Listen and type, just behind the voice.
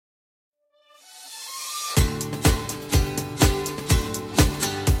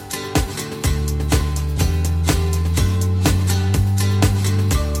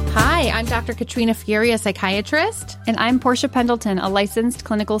Dr. Katrina Fieri, a psychiatrist. And I'm Portia Pendleton, a licensed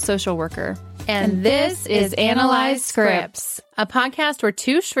clinical social worker. And this is Analyze Scripts, a podcast where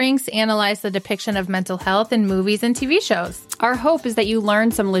two shrinks analyze the depiction of mental health in movies and TV shows. Our hope is that you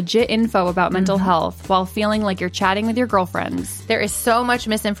learn some legit info about mental health while feeling like you're chatting with your girlfriends. There is so much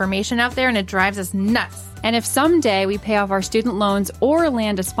misinformation out there, and it drives us nuts. And if someday we pay off our student loans or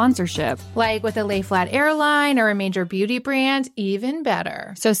land a sponsorship, like with a Lay Flat airline or a major beauty brand, even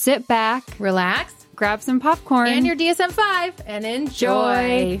better. So sit back, relax, grab some popcorn and your DSM-5, and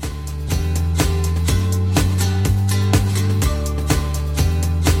enjoy.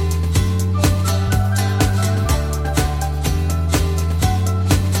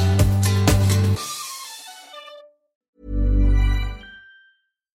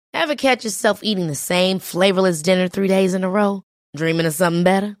 Ever catch yourself eating the same flavorless dinner 3 days in a row? Dreaming of something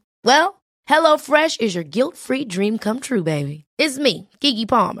better? Well, HelloFresh is your guilt-free dream come true, baby. It's me, Keke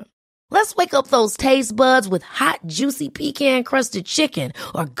Palmer. Let's wake up those taste buds with hot, juicy pecan-crusted chicken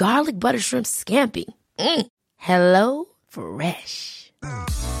or garlic butter shrimp scampi. HelloFresh.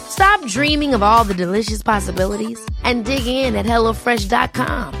 Stop dreaming of all the delicious possibilities and dig in at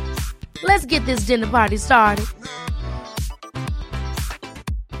HelloFresh.com. Let's get this dinner party started.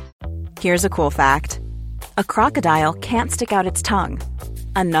 Here's a cool fact. A crocodile can't stick out its tongue.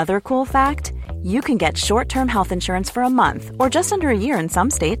 Another cool fact, you can get short-term health insurance for a month or just under a year in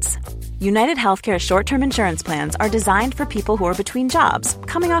some states. United Healthcare short-term insurance plans are designed for people who are between jobs,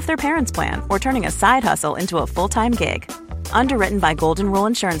 coming off their parents' plan, or turning a side hustle into a full-time gig. Underwritten by Golden Rule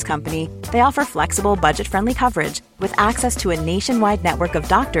Insurance Company, they offer flexible, budget-friendly coverage with access to a nationwide network of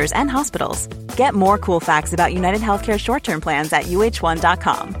doctors and hospitals. Get more cool facts about United Healthcare short-term plans at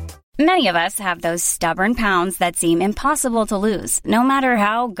uh1.com. Many of us have those stubborn pounds that seem impossible to lose, no matter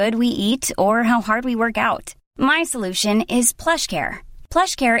how good we eat or how hard we work out. My solution is PlushCare.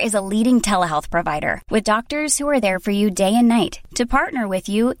 PlushCare is a leading telehealth provider with doctors who are there for you day and night to partner with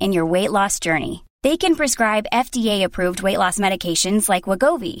you in your weight loss journey. They can prescribe FDA-approved weight loss medications like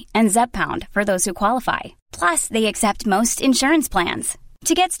Wegovy and Zepbound for those who qualify. Plus, they accept most insurance plans.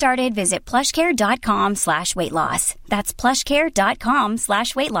 To get started, visit plushcare.com/weightloss. That's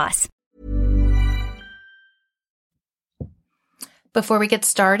plushcare.com/weightloss. Before we get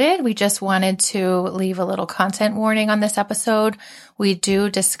started, we just wanted to leave a little content warning on this episode. We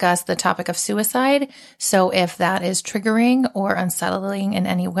do discuss the topic of suicide, so if that is triggering or unsettling in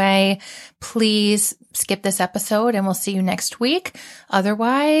any way, please skip this episode and we'll see you next week.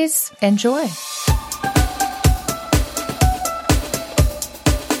 Otherwise, enjoy.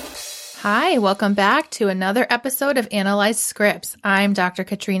 Hi, welcome back to another episode of Analyze Scripts. I'm Dr.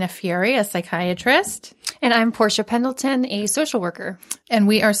 Katrina Fieri, a psychiatrist. And I'm Portia Pendleton, a social worker. And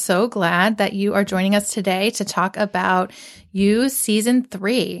we are so glad that you are joining us today to talk about You Season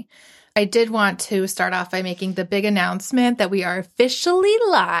 3. I did want to start off by making the big announcement that we are officially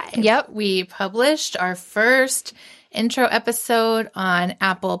live. Yep. We published our first intro episode on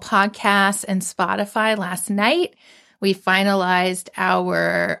Apple Podcasts and Spotify last night. We finalized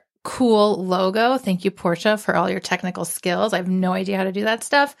our cool logo. Thank you, Portia, for all your technical skills. I have no idea how to do that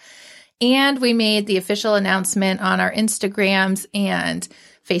stuff. And we made the official announcement on our Instagrams and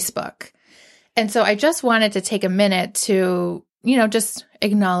Facebook. And so I just wanted to take a minute to, just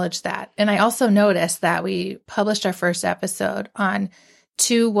acknowledge that. And I also noticed that we published our first episode on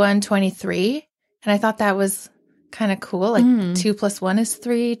 2/1/23. And I thought that was kind of cool. Like 2 + 1 is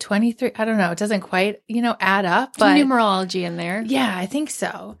 3, 23. I don't know. It doesn't quite, add up. But numerology in there. Yeah, I think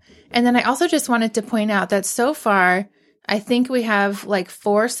so. And then I also just wanted to point out that so far, I think we have like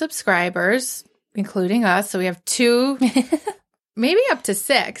 4 subscribers, including us. So we have 2, maybe up to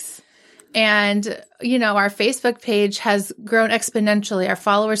 6. And, our Facebook page has grown exponentially. Our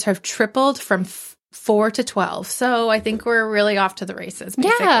followers have tripled from 4 to 12. So I think we're really off to the races,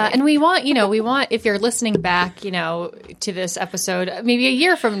 basically. Yeah. And we want, if you're listening back, to this episode, maybe a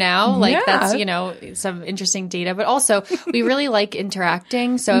year from now, that's, some interesting data. But also, we really like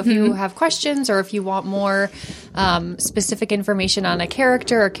interacting. So if you have questions or if you want more specific information on a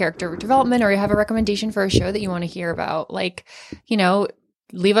character or character development, or you have a recommendation for a show that you want to hear about,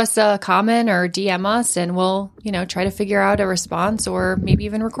 leave us a comment or DM us and we'll, try to figure out a response or maybe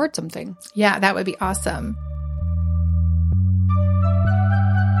even record something. Yeah, that would be awesome.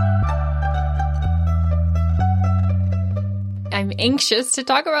 I'm anxious to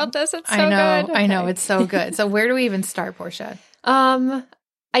talk about this. It's so good. Okay. I know. It's so good. So where do we even start, Portia?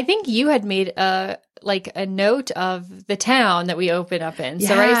 I think you had made like a note of the town that we open up in.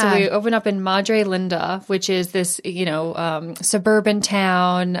 So we open up in Madre Linda, which is this, suburban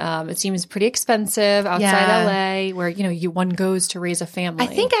town. It seems pretty expensive outside LA, where, one goes to raise a family.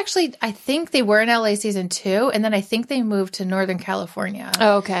 I think they were in LA season 2, and then I think they moved to Northern California.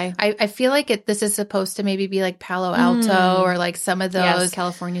 Oh, okay. I feel like this is supposed to maybe be like Palo Alto or like some of those. Yes,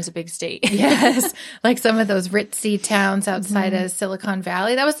 California's a big state. Yes. Like some of those ritzy towns outside of Silicon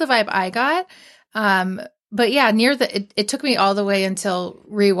Valley. That was the vibe I got. But yeah, it took me all the way until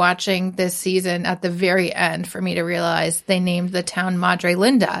rewatching this season at the very end for me to realize they named the town Madre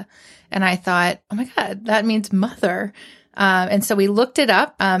Linda. And I thought, oh my God, that means mother. And so we looked it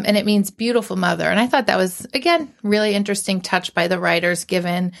up, and it means beautiful mother. And I thought that was, again, really interesting touch by the writers,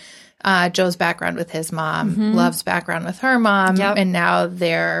 given Joe's background with his mom, Love's background with her mom, and now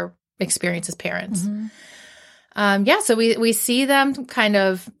their experience as parents. So we see them kind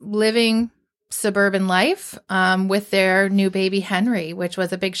of living suburban life with their new baby Henry, which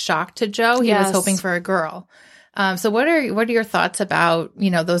was a big shock to Joe. He was hoping for a girl. So what are your thoughts about,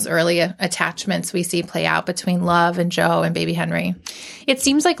 those early attachments we see play out between Love and Joe and baby Henry? It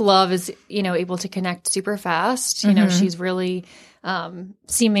seems like Love is, able to connect super fast. She's really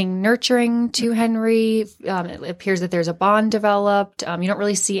seeming nurturing to Henry. It appears that there's a bond developed. You don't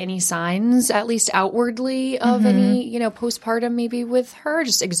really see any signs, at least outwardly, of any, postpartum maybe with her,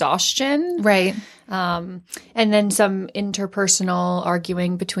 just exhaustion. Right. And then some interpersonal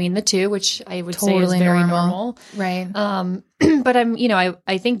arguing between the two, which I would say is very normal. Right. But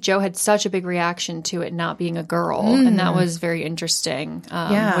I think Joe had such a big reaction to it not being a girl, and that was very interesting.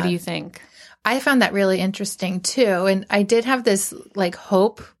 What do you think? I found that really interesting too. And I did have this like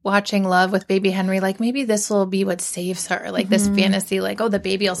hope watching Love with baby Henry, like maybe this will be what saves her. Like this fantasy, like, oh, the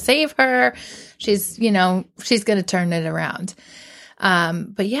baby will save her. She's going to turn it around.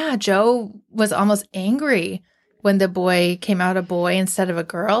 But yeah, Joe was almost angry when the boy came out a boy instead of a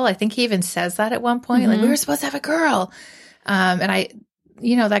girl. I think he even says that at one point, like we were supposed to have a girl. And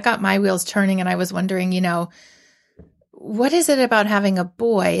that got my wheels turning. And I was wondering, what is it about having a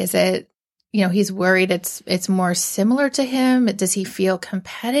boy? Is it, he's worried it's more similar to him? Does he feel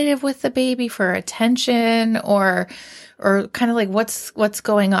competitive with the baby for attention, or kind of like what's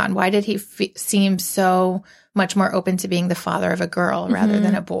going on? Why did he seem so much more open to being the father of a girl rather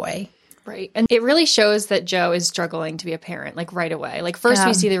than a boy? Right. And it really shows that Joe is struggling to be a parent, like right away. Like first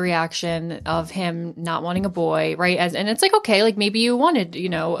we see the reaction of him not wanting a boy, right? And it's like, okay, like maybe you wanted,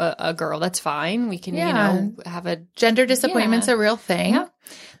 a girl. That's fine. We can, have a gender disappointment's a real thing. Yeah.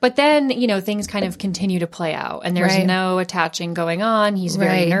 But then, things kind of continue to play out, and there's no attaching going on. He's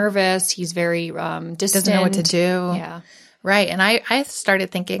very nervous. He's very distant. Doesn't know what to do. Yeah. Right. And I started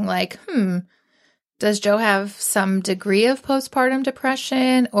thinking like, does Joe have some degree of postpartum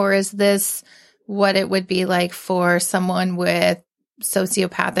depression, or is this what it would be like for someone with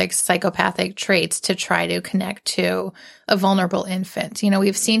sociopathic, psychopathic traits to try to connect to a vulnerable infant?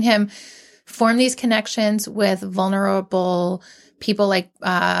 We've seen him form these connections with vulnerable people like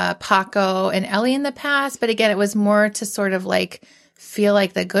Paco and Ellie in the past. But again, it was more to sort of like feel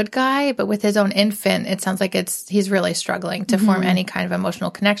like the good guy. But with his own infant, it sounds like he's really struggling to form any kind of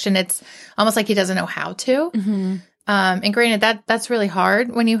emotional connection. It's almost like he doesn't know how to. And granted, that's really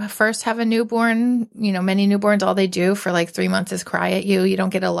hard when you first have a newborn. Many newborns, all they do for like 3 months is cry at you. You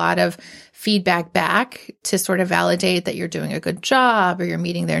don't get a lot of feedback back to sort of validate that you're doing a good job or you're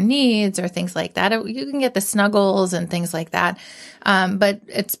meeting their needs or things like that. You can get the snuggles and things like that. But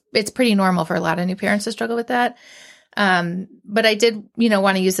it's pretty normal for a lot of new parents to struggle with that. But I did,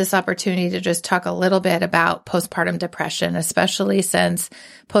 want to use this opportunity to just talk a little bit about postpartum depression, especially since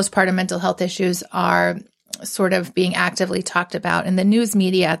postpartum mental health issues are sort of being actively talked about in the news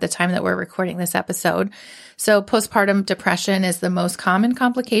media at the time that we're recording this episode. So postpartum depression is the most common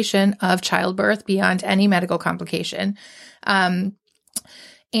complication of childbirth beyond any medical complication. In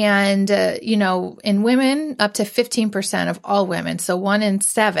women, up to 15% of all women, so 1 in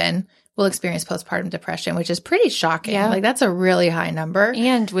 7 will experience postpartum depression, which is pretty shocking. Yeah. Like that's a really high number.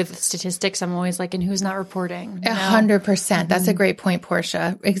 And with statistics, I'm always like, and who's not reporting? 100%. That's a great point,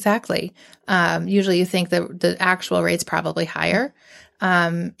 Portia. Exactly. Usually you think the actual rate's probably higher.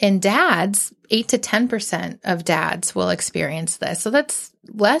 In dads, 8 to 10% of dads will experience this. So that's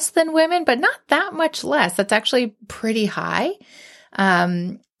less than women, but not that much less. That's actually pretty high.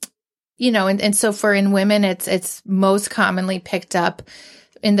 And so for in women, it's most commonly picked up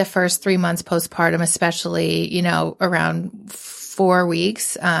in the first 3 months postpartum, especially, around 4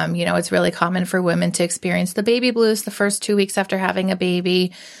 weeks. It's really common for women to experience the baby blues the first 2 weeks after having a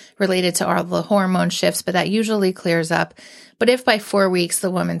baby related to all the hormone shifts, but that usually clears up. But if by 4 weeks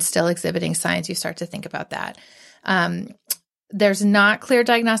the woman's still exhibiting signs, you start to think about that. There's not clear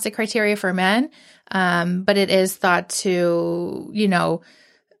diagnostic criteria for men, but it is thought to,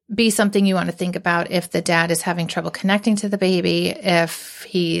 be something you want to think about if the dad is having trouble connecting to the baby, if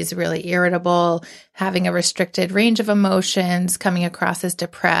he's really irritable, having a restricted range of emotions, coming across as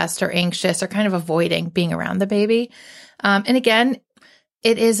depressed or anxious, or kind of avoiding being around the baby. And again,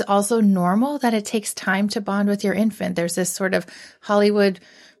 it is also normal that it takes time to bond with your infant. There's this sort of Hollywood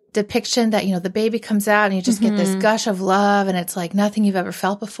depiction that, the baby comes out and you just get this gush of love and it's like nothing you've ever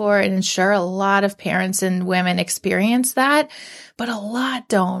felt before. And sure, a lot of parents and women experience that, but a lot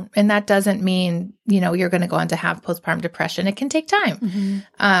don't. And that doesn't mean, you're going to go on to have postpartum depression. It can take time.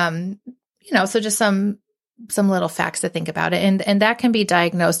 So just some little facts to think about it. And that can be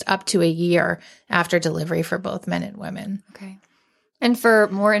diagnosed up to a year after delivery for both men and women. Okay. And for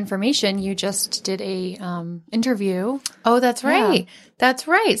more information, you just did a interview. Oh, that's right. Yeah. That's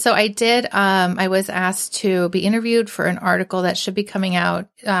right. So I did. I was asked to be interviewed for an article that should be coming out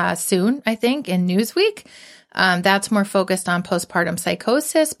soon, I think, in Newsweek. That's more focused on postpartum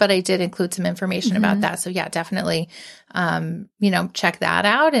psychosis, but I did include some information about that. So yeah, definitely, check that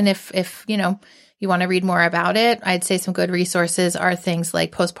out. And if you want to read more about it, I'd say some good resources are things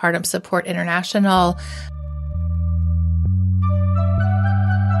like Postpartum Support International.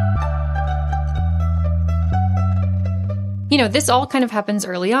 This all kind of happens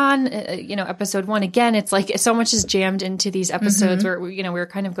early on, episode 1, again, it's like so much is jammed into these episodes where, we're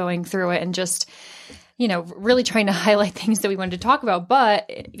kind of going through it and just, really trying to highlight things that we wanted to talk about. But,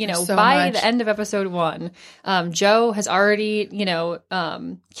 by the end of episode 1, Joe has already,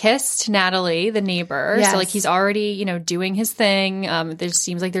 kissed Natalie, the neighbor. Yes. So like he's already, doing his thing. There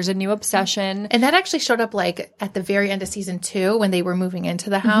seems like there's a new obsession. And that actually showed up like at the very end of season 2 when they were moving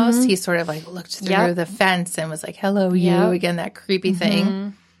into the house. He sort of like looked through the fence and was like, hello, you, again, that creepy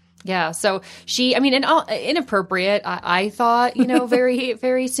thing. Yeah. So she, inappropriate, I thought, very,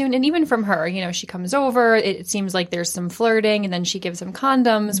 very soon. And even from her, she comes over, it seems like there's some flirting and then she gives him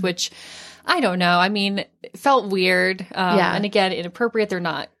condoms, which I don't know. It felt weird. And again, inappropriate. They're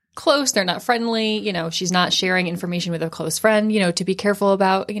not close. They're not friendly. She's not sharing information with a close friend, to be careful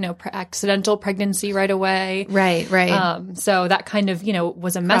about, accidental pregnancy right away. Right. So that kind of,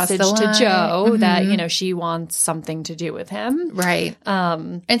 was a message to Joe that, she wants something to do with him. Right.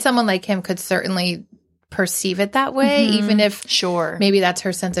 And someone like him could certainly perceive it that way, even if maybe that's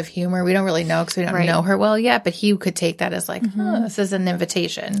her sense of humor. We don't really know because we don't know her well yet, but he could take that as like, this is an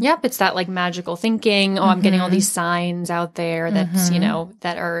invitation. Yep. It's that like magical thinking. Oh, I'm getting all these signs out there that's,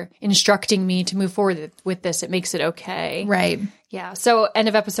 that are instructing me to move forward with this. It makes it okay. Right. Yeah. So end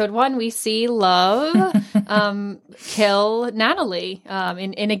of episode 1, we see Love kill Natalie.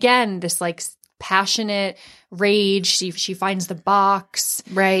 And again, this like passionate rage. She finds the box.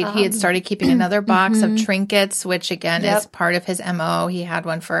 Right. He had started keeping another box of trinkets, which again is part of his MO. He had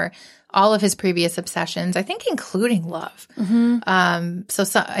one for all of his previous obsessions, I think including Love. So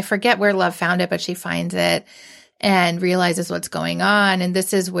I forget where Love found it, but she finds it and realizes what's going on. And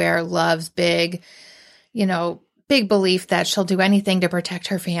this is where Love's big belief that she'll do anything to protect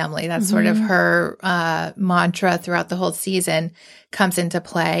her family. That's sort of her mantra throughout the whole season comes into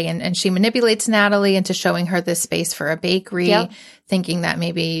play. And she manipulates Natalie into showing her this space for a bakery, thinking that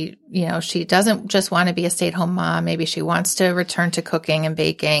maybe, she doesn't just want to be a stay-at-home mom. Maybe she wants to return to cooking and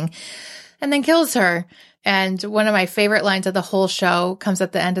baking, and then kills her. And one of my favorite lines of the whole show comes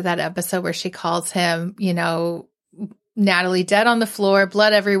at the end of that episode where she calls him, Natalie dead on the floor,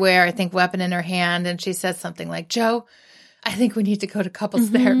 blood everywhere, I think weapon in her hand. And she says something like, Joe, I think we need to go to couples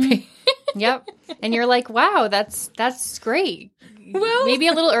therapy. Yep. And you're like, wow, that's great. Well, maybe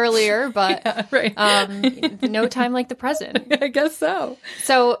a little earlier, but no time like the present. I guess so.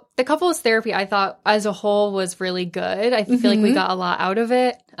 So the couples therapy, I thought as a whole was really good. I feel like we got a lot out of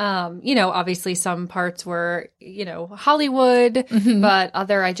it. Obviously some parts were, Hollywood, but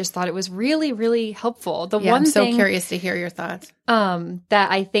I just thought it was really, really helpful. I'm so curious to hear your thoughts. That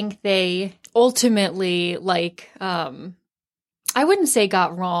I think they ultimately I wouldn't say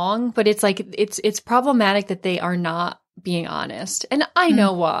got wrong, but it's like, it's problematic that they are not being honest. And I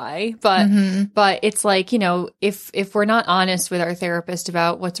know why, but it's like, you know, if we're not honest with our therapist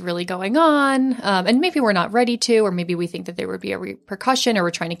about what's really going on, and maybe we're not ready to, or maybe we think that there would be a repercussion, or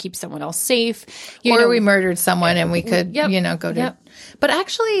we're trying to keep someone else safe, or we murdered someone and we could, you know, go to, but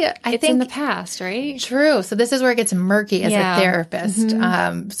actually I think in the past, right? True. So this is where it gets murky as a therapist,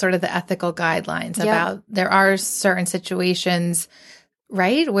 sort of the ethical guidelines about there are certain situations,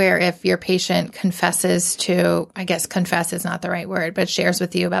 right, where if your patient confesses to, I guess confess is not the right word, but shares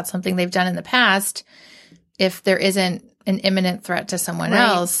with you about something they've done in the past, if there isn't an imminent threat to someone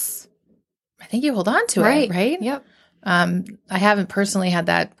else, I think you hold on to it, right? Yep. I haven't personally had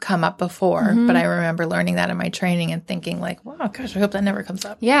that come up before, but I remember learning that in my training and thinking like, wow, gosh, I hope that never comes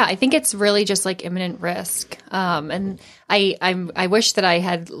up. Yeah, I think it's really just like imminent risk. And I wish that I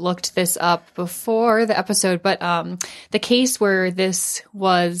had looked this up before the episode, but the case where this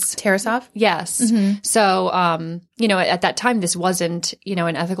was Tarasov? Yes. So, you know, at that time, this wasn't, you know,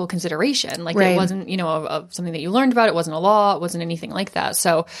 an ethical consideration. Like it wasn't, you know, something that you learned about. It wasn't a law. It wasn't anything like that.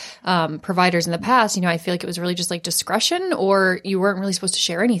 So providers in the past, you know, I feel like it was really just like discretion, or you weren't really supposed to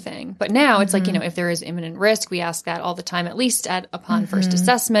share anything. But now it's like, you know, if there is imminent risk, we ask that all the time, at least upon first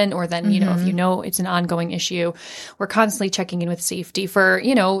assessment, or then, you know, if you know it's an ongoing issue, we're constantly checking in with safety for,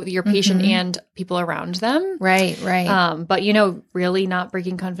 you know, your patient and people around them. Right. But, you know, really not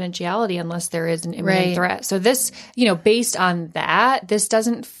breaking confidentiality unless there is an imminent threat. So this, you know, based on that, this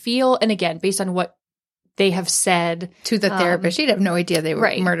doesn't feel, and again, based on what they have said to the therapist, she'd have no idea they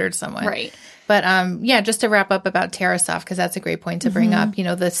were murdered someone. Right. But yeah, just to wrap up about Tarasov, because that's a great point to bring up, you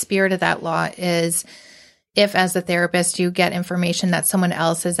know, the spirit of that law is if as a therapist you get information that someone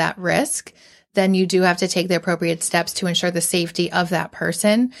else is at risk, then you do have to take the appropriate steps to ensure the safety of that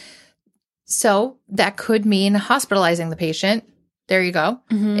person. So that could mean hospitalizing the patient. There you go.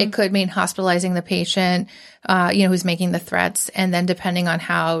 It could mean hospitalizing the patient, you know, who's making the threats. And then depending on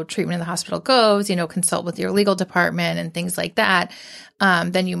how treatment in the hospital goes, you know, consult with your legal department and things like that.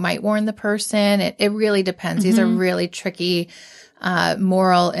 Then you might warn the person. It really depends. These are really tricky,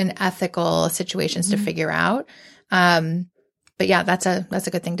 moral and ethical situations to figure out. But yeah, that's a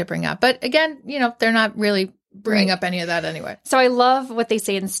good thing to bring up. But again, you know, they're not really bringing up any of that anyway. So I love what they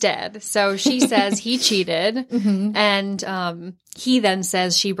say instead. So she says he cheated, and he then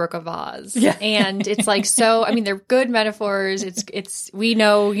says she broke a vase. Yeah. And it's like, so, I mean, they're good metaphors. It's, we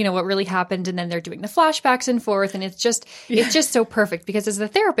know, you know, what really happened, and then they're doing the flashbacks and forth. And it's just so perfect, because as the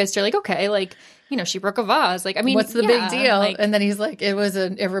therapist, you're like, okay, like, you know, she broke a vase. Like, I mean, what's the big deal? Like, and then he's like, it was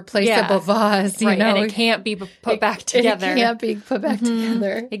an irreplaceable vase, you know? And it can't be put back together. It can't be put back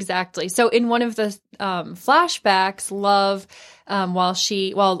together. Exactly. So in one of the flashbacks, Love,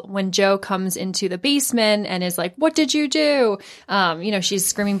 when Joe comes into the basement and is like, what did you do? You know, she's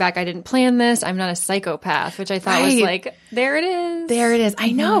screaming back, I didn't plan this. I'm not a psychopath, which I thought was like, there it is. There it is.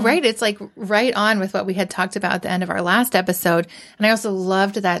 I know, right? It's like right on with what we had talked about at the end of our last episode. And I also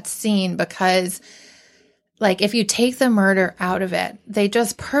loved that scene because, like, if you take the murder out of it, they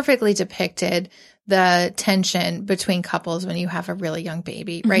just perfectly depicted the tension between couples when you have a really young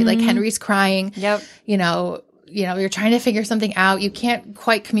baby, right? Like Henry's crying. Yep. You know, you're trying to figure something out. You can't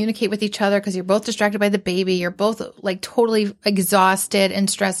quite communicate with each other because you're both distracted by the baby. You're both like totally exhausted and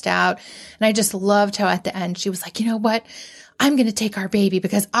stressed out. And I just loved how at the end she was like, you know what? I'm going to take our baby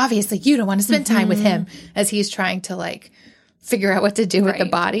because obviously you don't want to spend time with him, as he's trying to like figure out what to do with the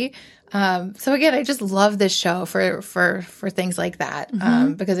body. So again, I just love this show for things like that,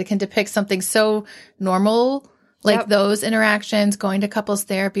 because it can depict something so normal, like those interactions, going to couples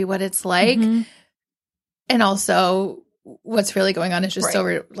therapy, what it's like. And also what's really going on is just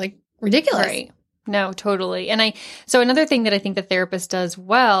so like ridiculous. Right. No, totally. And so another thing that I think the therapist does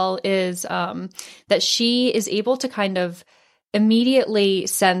well is that she is able to kind of immediately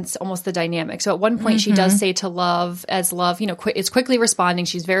sense almost the dynamic. So at one point she does say to Love, as Love, you know, is quickly responding.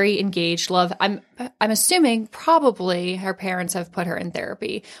 She's very engaged. Love, I'm assuming probably her parents have put her in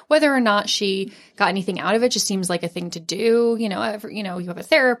therapy. Whether or not she got anything out of it just seems like a thing to do. You know, you have a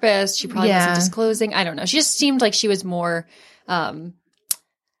therapist. She probably wasn't disclosing. I don't know. She just seemed like she was more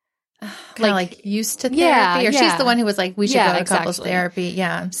like used to therapy, or she's the one who was like, we should go to couples therapy.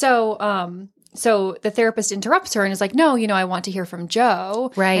 Yeah. So the therapist interrupts her and is like, no, you know, I want to hear from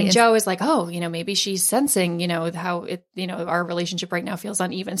Joe. Right. And Joe is like, oh, you know, maybe she's sensing, you know, how it, you know, our relationship right now feels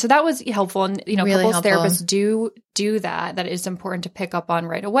uneven. So that was helpful. And, you know, really couples therapists do that. That is important to pick up on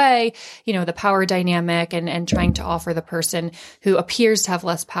right away. You know, the power dynamic and trying to offer the person who appears to have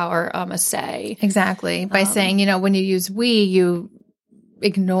less power a say. Exactly. By saying, you know, when you use we,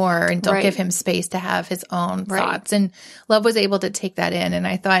 ignore and don't Right. give him space to have his own thoughts. And Love was able to take that in. And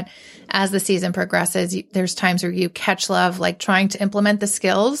I thought as the season progresses, there's times where you catch Love like trying to implement the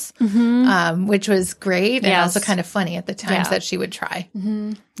skills, which was great and Yes. also kind of funny at the times that she would try.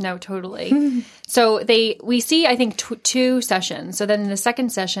 No, totally. So we see, I think, two sessions. So then in the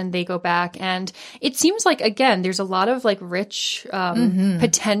second session, they go back and it seems like, again, there's a lot of like rich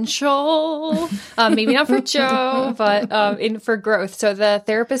potential, maybe not for Joe, but for growth. So the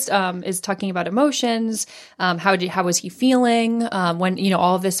therapist is talking about emotions. How was he feeling when,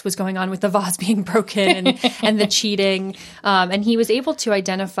 all of this was going on with the vase being broken and the cheating. And he was able to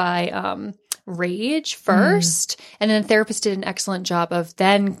identify rage first, and then the therapist did an excellent job of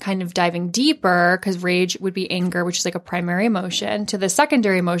then kind of diving deeper, because rage would be anger, which is like a primary emotion, to the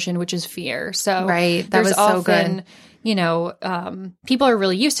secondary emotion, which is fear. So Right. That was so good. People are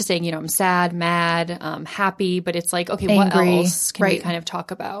really used to saying, I'm sad, mad, happy, but it's like, okay, what Angry. else can we kind of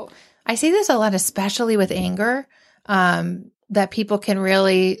talk about? I see this a lot, especially with anger, that people can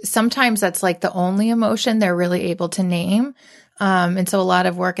really, sometimes that's like the only emotion they're really able to name. And so a lot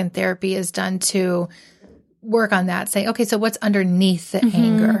of work in therapy is done to work on that, say, okay, so what's underneath the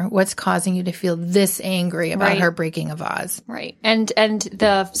anger? What's causing you to feel this angry about her breaking a vase? Right. And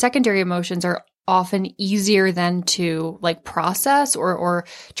the secondary emotions are often easier than to like process or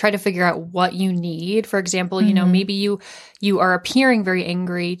try to figure out what you need. For example, maybe you are appearing very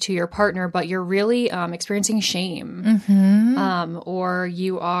angry to your partner, but you're really experiencing shame, or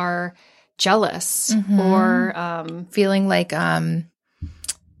you are jealous, or Feeling like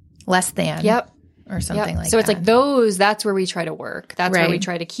less than. Yep. Or something like that. So it's like that's where we try to work. That's where we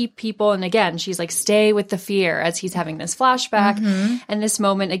try to keep people. And again, she's like, stay with the fear as he's having this flashback. And this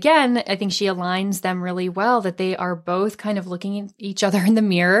moment, again, I think she aligns them really well, that they are both kind of looking at each other in the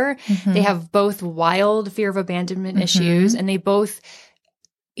mirror. They have both wild fear of abandonment issues, and they both,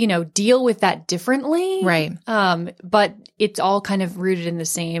 deal with that differently. Right. But it's all kind of rooted in the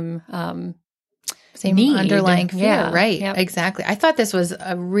same Same need. underlying fear. Yeah. Right. Yep. Exactly. I thought this was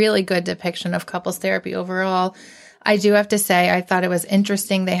a really good depiction of couples therapy overall. I do have to say, I thought it was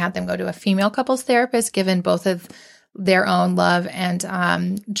interesting. They had them go to a female couples therapist, given both of their own Love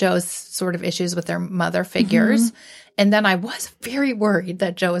and Joe's sort of issues with their mother figures. And then I was very worried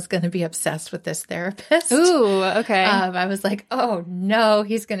that Joe was going to be obsessed with this therapist. Ooh, okay. I was like, oh no,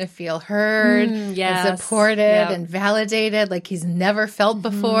 he's going to feel heard and supported and validated like he's never felt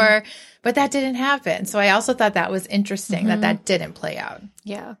before. But that didn't happen. So I also thought that was interesting that didn't play out.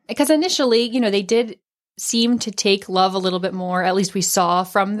 Yeah. Because initially, they did seem to take Love a little bit more, at least we saw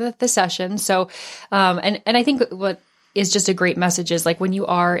from the session. So, and I think what is just a great message is like when you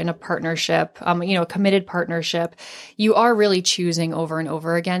are in a partnership, a committed partnership, you are really choosing over and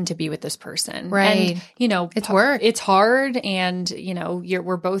over again to be with this person. Right. And, it's work. It's hard. And,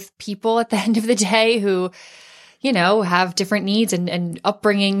 we're both people at the end of the day who, have different needs and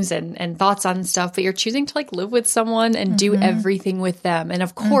upbringings and thoughts on stuff, but you're choosing to like live with someone and do everything with them. And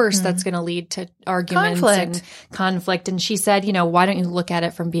of course that's going to lead to arguments and conflict. And she said, why don't you look at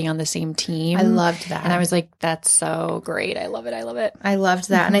it from being on the same team? I loved that. And I was like, that's so great. I love it. I love it. I loved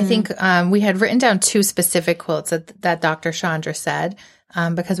that. And I think we had written down two specific quotes that Dr. Chandra said.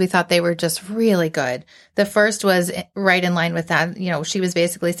 Because we thought they were just really good. The first was right in line with that. She was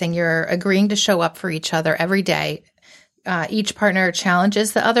basically saying you're agreeing to show up for each other every day. Each partner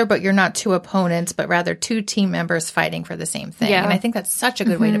challenges the other, but you're not two opponents, but rather two team members fighting for the same thing. Yeah. And I think that's such a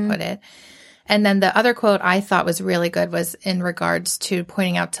good way to put it. And then the other quote I thought was really good was in regards to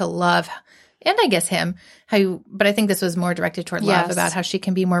pointing out to Love, and I guess him, but I think this was more directed toward Love, about how she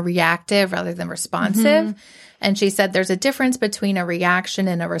can be more reactive rather than responsive. And she said there's a difference between a reaction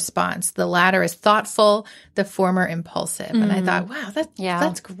and a response. The latter is thoughtful, the former impulsive. And I thought, wow,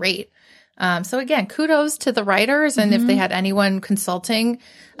 that's great. So again, kudos to the writers. And if they had anyone consulting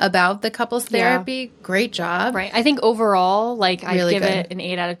about the couples therapy, great job. Right. I think overall, like Really I'd give good. it an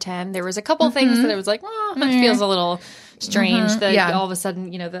 8 out of 10. There was a couple things that I was like, that feels a little strange that all of a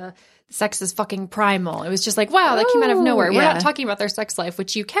sudden, the sex is fucking primal. It was just like, wow, that came out of nowhere. We're not talking about their sex life,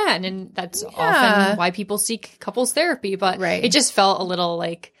 which you can. And that's often why people seek couples therapy. But it just felt a little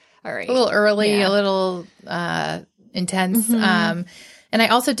like, all right. A little early, a little intense. And I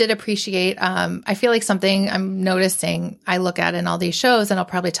also did appreciate, I feel like something I'm noticing I look at in all these shows, and I'll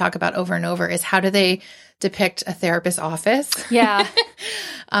probably talk about over and over, is how do they depict a therapist's office? Yeah.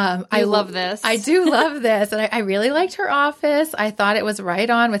 I love this. I do love this. And I really liked her office. I thought it was right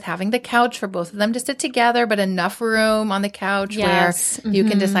on with having the couch for both of them to sit together, but enough room on the couch where you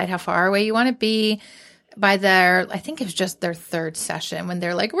can decide how far away you want to be. by I think it was just their third session when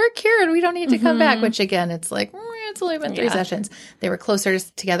they're like, we're cured, we don't need to come back, which again, it's like, it's only been 3 sessions. They were closer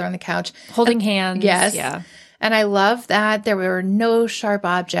together on the couch. Holding hands. Yes. Yeah. And I love that there were no sharp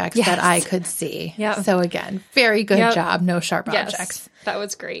objects that I could see. Yeah. So again, very good job. No sharp objects. That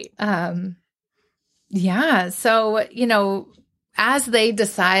was great. Yeah. So, as they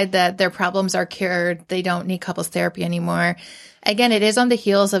decide that their problems are cured, they don't need couples therapy anymore. Again, it is on the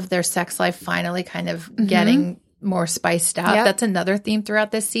heels of their sex life finally kind of getting more spiced up. Yep. That's another theme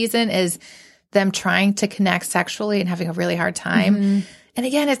throughout this season is them trying to connect sexually and having a really hard time. And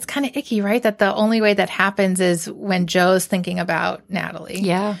again, it's kind of icky, right? That the only way that happens is when Joe's thinking about Natalie.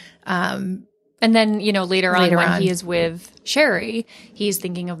 Yeah. And then, later on when he is with Sherry, he's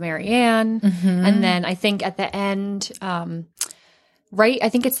thinking of Marianne. And then I think at the end, right, I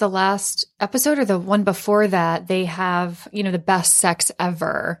think it's the last episode or the one before that, they have, the best sex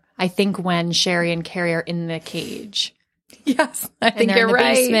ever. I think when Sherry and Carrie are in the cage. Yes, I think they're you're in the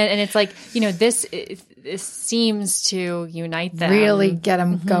right. basement, and it's like, this seems to unite them. Really get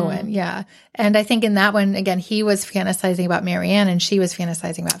them going, yeah. And I think in that one, again, he was fantasizing about Marianne and she was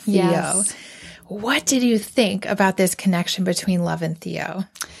fantasizing about Theo. Yes. What did you think about this connection between Love and Theo?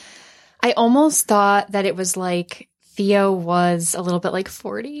 I almost thought that it was like Theo was a little bit like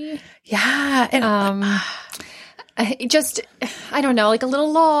 40. Yeah. And I don't know, like a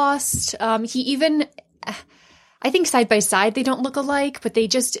little lost. He even... I think side by side they don't look alike, but they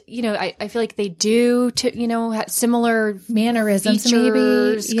just, I feel like they do to, have similar mannerisms,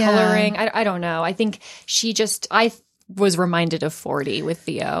 features, maybe coloring. I don't know. I think I was reminded of 40 with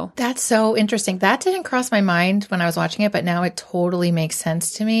Theo. That's so interesting. That didn't cross my mind when I was watching it, but now it totally makes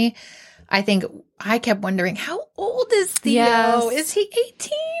sense to me. I think I kept wondering, how old is Theo? Yes. Is he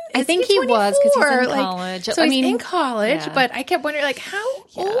 18? I think he was because he's in college. So he's in college, but I kept wondering, how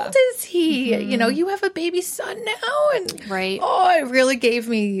old is he? You have a baby son now, and right. Oh, it really gave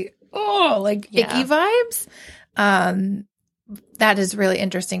me icky vibes. That is really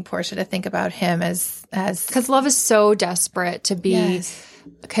interesting, Portia, to think about him as because Love is so desperate to be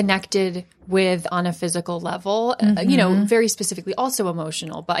connected with on a physical level, very specifically also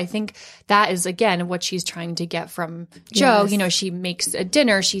emotional. But I think that is, again, what she's trying to get from Joe. Yes. She makes a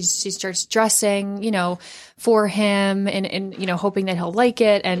dinner. She starts dressing, for him and hoping that he'll like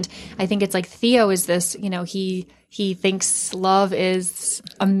it. And I think it's like Theo is this, he thinks Love is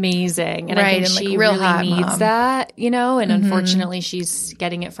amazing. And I think she real really needs mom. that, and unfortunately she's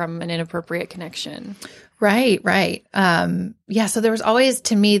getting it from an inappropriate connection. Right. So there was always,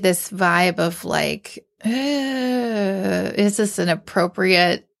 to me, this vibe of like, is this an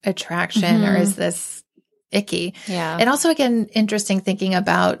appropriate attraction or is this icky? Yeah. And also, again, interesting thinking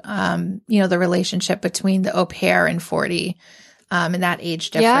about, the relationship between the au pair and 40 and that age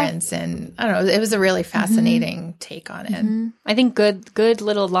difference. And I don't know, it was a really fascinating take on it. I think good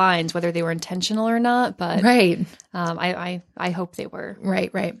little lines, whether they were intentional or not, but I hope they were.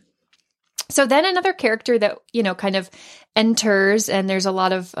 Right. So then another character that, kind of enters, and there's a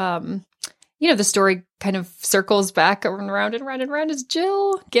lot of, the story kind of circles back around is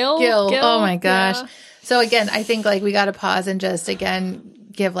Gil. Oh my gosh. Yeah. So again, I think we got to pause and just again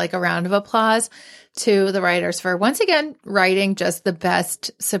give a round of applause to the writers for once again writing just the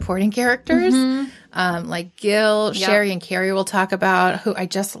best supporting characters. Like Gil, Sherry, and Carrie we'll talk about, who I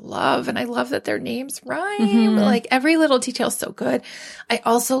just love, and I love that their names rhyme. Every little detail is so good. I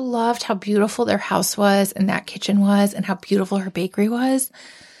also loved how beautiful their house was and that kitchen was, and how beautiful her bakery was.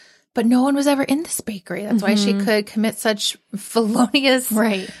 But no one was ever in this bakery. That's why she could commit such felonious,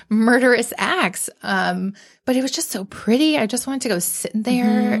 murderous acts. But it was just so pretty. I just wanted to go sit in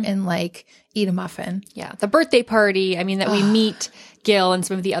there and eat a muffin. Yeah. The birthday party, that we meet Gil and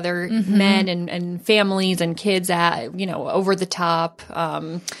some of the other men and families and kids at, over the top.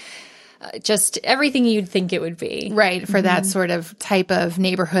 Just everything you'd think it would be. Right, for that sort of type of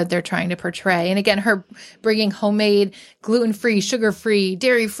neighborhood they're trying to portray. And again, her bringing homemade, gluten-free, sugar-free,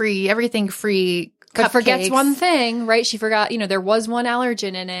 dairy-free, everything-free but cupcakes. Forgets one thing, right? She forgot, there was one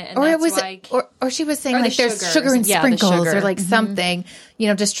allergen in it. And or that's it was, why, or she was saying there's sugar and sprinkles sugar. or something,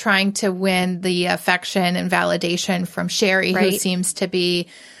 just trying to win the affection and validation from Sherry, who seems to be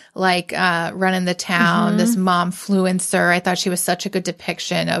running the town, this momfluencer. I thought she was such a good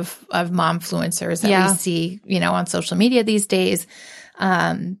depiction of momfluencers that we see, on social media these days.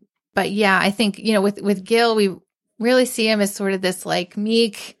 But yeah, I think, with Gil, we really see him as sort of this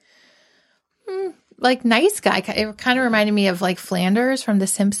meek, nice guy. It kind of reminded me of Flanders from The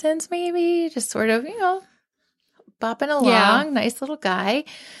Simpsons, maybe, just sort of, bopping along, nice little guy.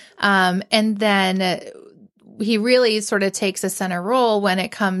 And then he really sort of takes a center role when it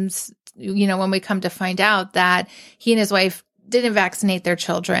comes when we come to find out that he and his wife didn't vaccinate their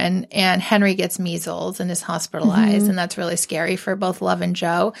children, and Henry gets measles and is hospitalized. And that's really scary for both Love and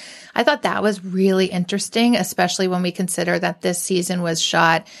Joe. I thought that was really interesting, especially when we consider that this season was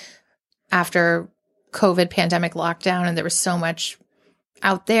shot after COVID pandemic lockdown, and there was so much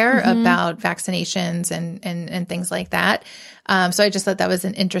out there about vaccinations and things like that. So I just thought that was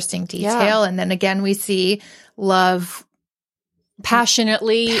an interesting detail. And then again, we see Love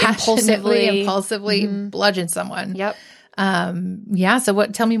passionately impulsively bludgeon someone. Yep. So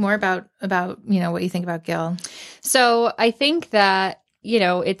tell me more about, what you think about Gil. So I think that,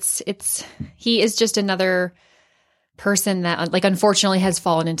 he is just another person that unfortunately has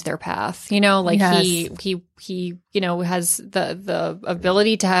fallen into their path, he has the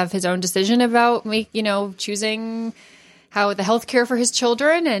ability to have his own decision about choosing how the healthcare for his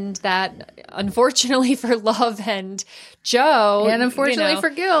children, and that unfortunately for Love and Joe, and unfortunately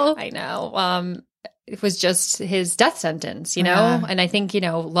for Gil, I know, it was just his death sentence, and I think,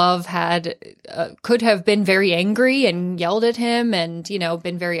 Love could have been very angry and yelled at him and,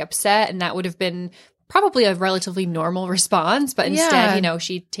 been very upset, and that would have been probably a relatively normal response, but instead,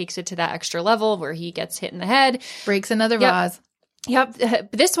 she takes it to that extra level where he gets hit in the head. Breaks another vase.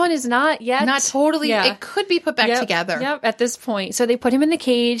 Yep. This one is not yet. Not totally. Yeah. It could be put back together. Yep. At this point. So they put him in the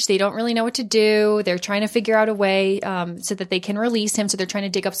cage. They don't really know what to do. They're trying to figure out a way so that they can release him. So they're trying to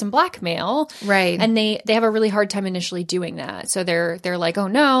dig up some blackmail. Right. And they have a really hard time initially doing that. So they're like, oh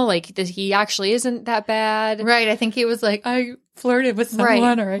no, he actually isn't that bad. Right. I think he was like, I flirted with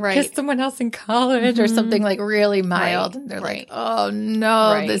someone or I kissed someone else in college or something like really mild. And they're like, oh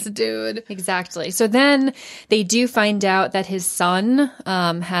no, this dude. Exactly. So then they do find out that his son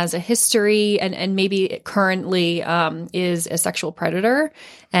has a history and maybe currently is a sexual predator.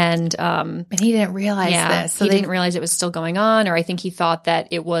 And he didn't realize this. So he didn't realize it was still going on, or I think he thought that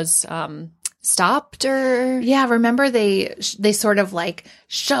it was stopped or remember they sort of like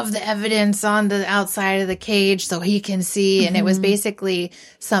shove the evidence on the outside of the cage so he can see, and it was basically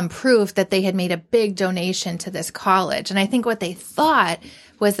some proof that they had made a big donation to this college. And I think what they thought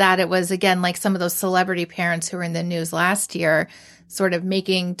was that it was, again, like some of those celebrity parents who were in the news last year sort of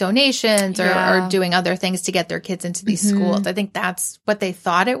making donations or doing other things to get their kids into these schools. I think that's what they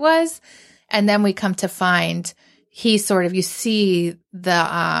thought it was. And then we come to find you see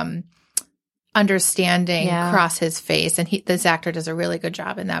the understanding cross his face, and this actor does a really good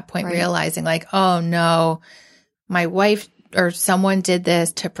job in that point, realizing like, oh no, my wife or someone did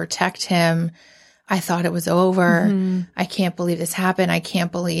this to protect him. I thought it was over. I can't believe this happened. I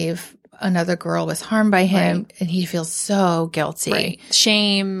can't believe another girl was harmed by him, and he feels so guilty.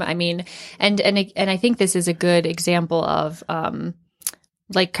 Shame. I mean, and I think this is a good example of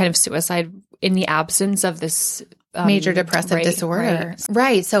like kind of suicide in the absence of this major depressive disorder.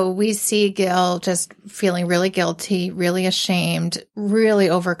 Right. So we see Gil just feeling really guilty, really ashamed, really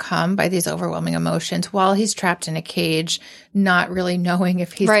overcome by these overwhelming emotions while he's trapped in a cage, not really knowing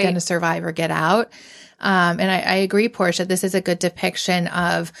if he's going to survive or get out. And I agree, Portia, this is a good depiction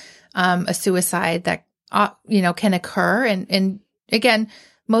of a suicide that, can occur. And again,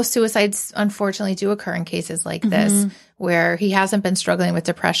 most suicides, unfortunately, do occur in cases like this, where he hasn't been struggling with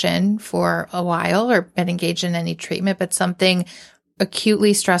depression for a while or been engaged in any treatment, but something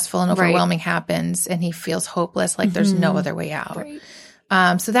acutely stressful and overwhelming happens, and he feels hopeless, like there's no other way out.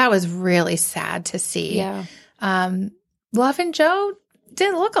 So that was really sad to see. Yeah. Love and Joe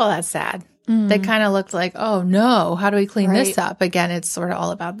didn't look all that sad. They kind of looked like, oh no, how do we clean this up? Again, it's sort of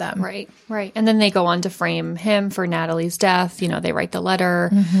all about them. Right. And then they go on to frame him for Natalie's death. They write the letter,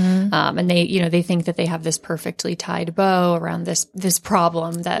 and they think that they have this perfectly tied bow around this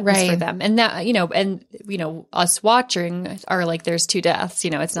problem that was for them. And that, us watching are like, there's two deaths,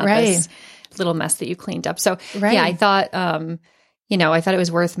 it's not this little mess that you cleaned up. So I thought, I thought it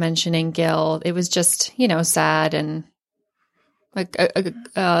was worth mentioning Gil. It was just, sad and like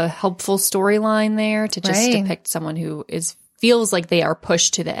a helpful storyline there to just depict someone who feels like they are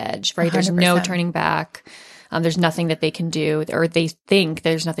pushed to the edge, right? 100%. There's no turning back. There's nothing that they can do, or they think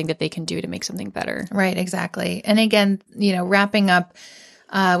there's nothing that they can do to make something better. Right, exactly. And again, wrapping up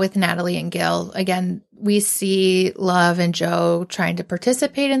with Natalie and Gil, again, we see Love and Joe trying to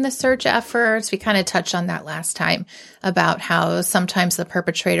participate in the search efforts. We kind of touched on that last time about how sometimes the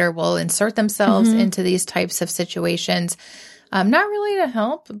perpetrator will insert themselves into these types of situations. Not really to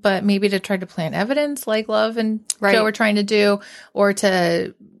help, but maybe to try to plant evidence like Love and Joe were trying to do, or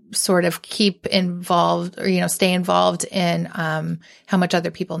to sort of keep involved or, stay involved in how much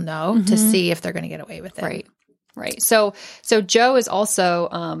other people know to see if they're going to get away with it. Right. So Joe is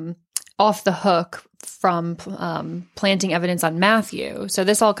also off the hook from planting evidence on Matthew. So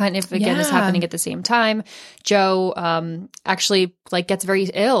this all kind of, again, is happening at the same time. Joe actually like gets very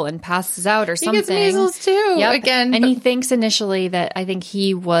ill and passes out or something. He gets measles too. Yep. Again. And he thinks initially that I think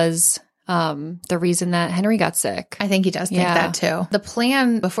he was the reason that Henry got sick. I think he does think that too. The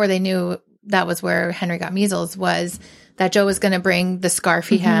plan before they knew that was where Henry got measles was that Joe was going to bring the scarf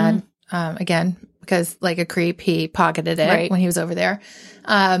he had, again, because like a creep, he pocketed it when he was over there,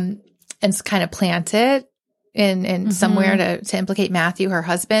 and kind of plant it in somewhere to implicate Matthew, her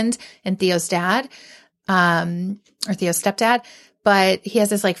husband, and Theo's dad, or Theo's stepdad. But he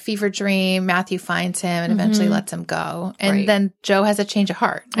has this like fever dream. Matthew finds him and eventually lets him go. And then Joe has a change of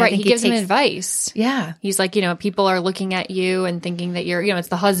heart. Right. He gives him advice. Yeah. He's like, people are looking at you and thinking that you're, it's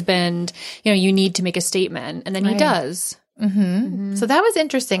the husband, you need to make a statement. And then he does. So that was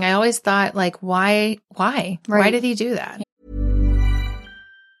interesting. I always thought like, why? Why did he do that?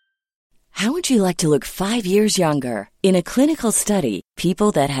 How would you like to look 5 years younger? In a clinical study,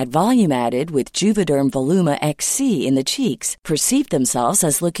 people that had volume added with Juvederm Voluma XC in the cheeks perceived themselves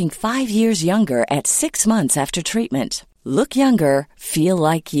as looking 5 years younger at 6 months after treatment. Look younger, feel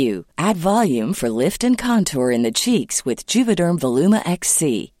like you. Add volume for lift and contour in the cheeks with Juvederm Voluma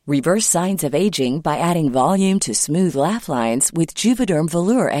XC. Reverse signs of aging by adding volume to smooth laugh lines with Juvederm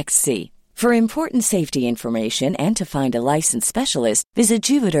Volure XC. For important safety information and to find a licensed specialist, visit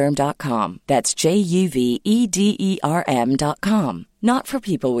Juvederm.com. That's JUVEDERM.com. Not for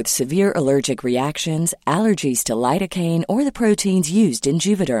people with severe allergic reactions, allergies to lidocaine, or the proteins used in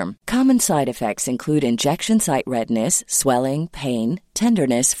Juvederm. Common side effects include injection site redness, swelling, pain,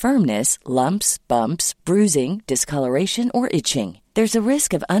 tenderness, firmness, lumps, bumps, bruising, discoloration, or itching. There's a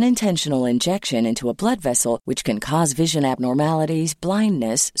risk of unintentional injection into a blood vessel, which can cause vision abnormalities,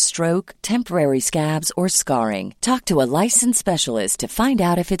 blindness, stroke, temporary scabs, or scarring. Talk to a licensed specialist to find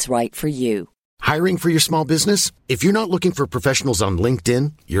out if it's right for you. Hiring for your small business? If you're not looking for professionals on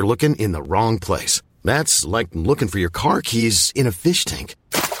LinkedIn, you're looking in the wrong place. That's like looking for your car keys in a fish tank.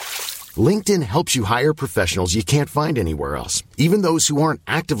 LinkedIn helps you hire professionals you can't find anywhere else, even those who aren't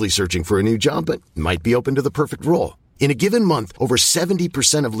actively searching for a new job but might be open to the perfect role. In a given month, over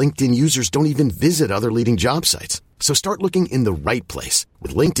 70% of LinkedIn users don't even visit other leading job sites. So start looking in the right place.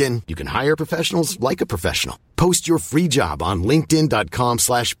 With LinkedIn, you can hire professionals like a professional. Post your free job on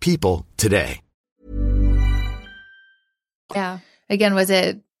linkedin.com/people today. Yeah. Again, was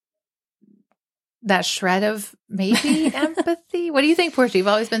it that shred of maybe empathy? What do you think, Portia? You've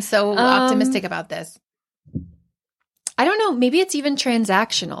always been so optimistic about this. I don't know. Maybe it's even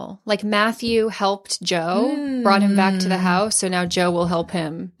transactional. Like Matthew helped Joe, brought him back to the house. So now Joe will help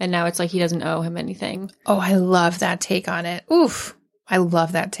him. And now it's like he doesn't owe him anything. Oh, I love that take on it. Oof. I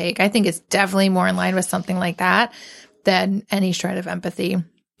love that take. I think it's definitely more in line with something like that than any shred of empathy.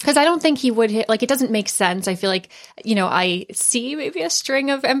 Because I don't think he would hit, like, it doesn't make sense. I feel like, I see maybe a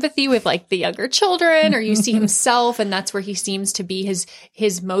string of empathy with like the younger children, or you see himself, and that's where he seems to be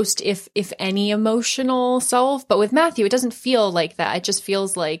his most, if any, emotional self. But with Matthew, it doesn't feel like that. It just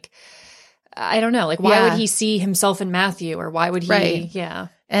feels like, I don't know, like, why would he see himself in Matthew, or why would he? Yeah.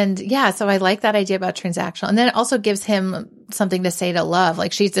 And so I like that idea about transactional. And then it also gives him something to say to Love.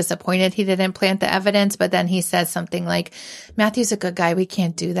 Like, she's disappointed he didn't plant the evidence, but then he says something like, Matthew's a good guy. We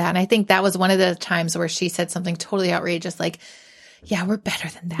can't do that. And I think that was one of the times where she said something totally outrageous, like, yeah, we're better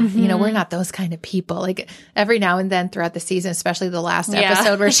than that. We're not those kind of people. Like, every now and then throughout the season, especially the last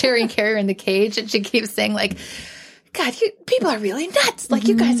episode where Sherry and Carrie are in the cage, and she keeps saying like, God, people are really nuts. Like,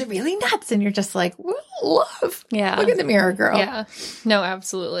 you guys are really nuts. And you're just like, Love. Yeah. Look in the mirror, girl. Yeah. No,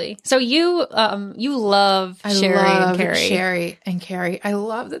 absolutely. So you love Sherry and Carrie. Sherry and Carrie. I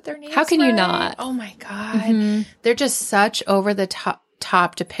love that their names. How can you not? Oh my God. They're just such over the top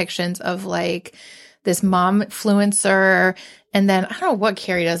depictions of like this mom influencer. And then I don't know what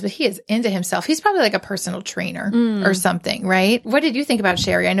Carrie does, but he is into himself. He's probably like a personal trainer or something, right? What did you think about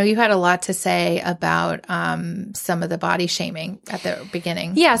Sherry? I know you had a lot to say about some of the body shaming at the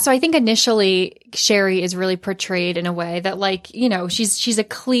beginning. Yeah. So I think initially Sherry is really portrayed in a way that, like, she's a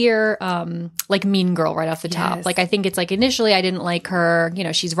clear like mean girl right off the top. Yes. Like, I think it's like initially I didn't like her.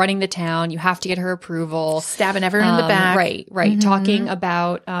 She's running the town. You have to get her approval. Stabbing everyone in the back. Right. Talking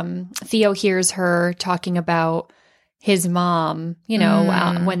about Theo hears her talking about his mom,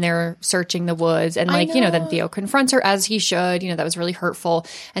 when they're searching the woods, and like, then Theo confronts her, as he should, that was really hurtful.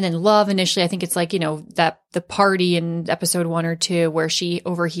 And then Love, initially, I think it's like, that the party in episode 1 or 2 where she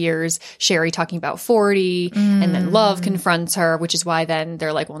overhears Sherry talking about 40 and then Love confronts her, which is why then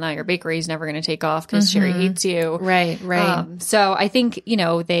they're like, well, now your bakery's never going to take off because Sherry hates you. Right. So I think,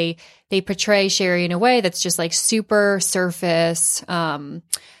 they portray Sherry in a way that's just like super surface,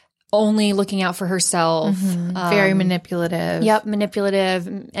 only looking out for herself. Very manipulative. Yep, manipulative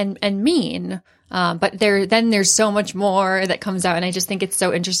and mean. But there's so much more that comes out, and I just think it's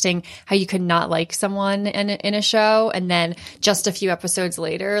so interesting how you could not like someone in a show, and then just a few episodes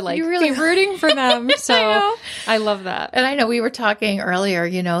later, like, be rooting for them. So I love that. And I know we were talking earlier,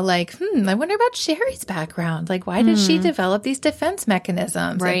 like, I wonder about Sherry's background. Like, why did she develop these defense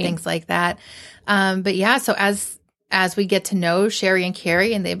mechanisms and things like that? But yeah, so as we get to know Sherry and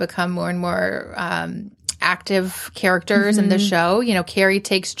Carrie, and they become more and more active characters in the show, Carrie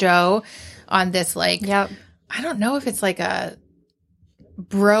takes Joe on this, like, I don't know if it's like a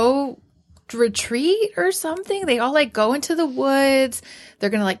bro retreat or something. They all like go into the woods. They're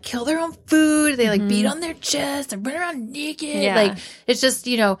going to like kill their own food. They like beat on their chest and run around naked. Yeah. Like, it's just,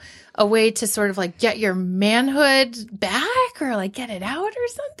 a way to sort of like get your manhood back or like get it out or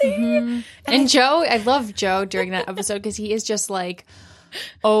something. And Joe, I love Joe during that episode because he is just like,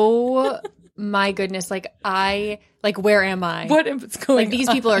 oh my goodness, where am I? What is going on? Like, these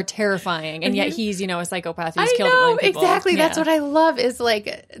people are terrifying, and yet he's, a psychopath who's killed I know, people. exactly. Yeah. That's what I love is like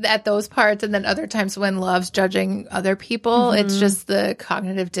at those parts, and then other times when Love's judging other people, it's just the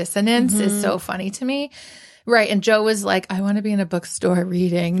cognitive dissonance is so funny to me. Right. And Joe was like, I want to be in a bookstore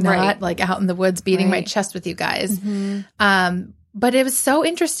reading, not like out in the woods beating my chest with you guys. But it was so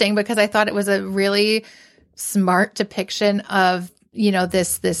interesting because I thought it was a really smart depiction of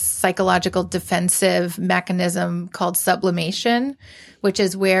this psychological defensive mechanism called sublimation, which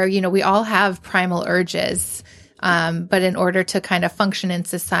is where, we all have primal urges. But in order to kind of function in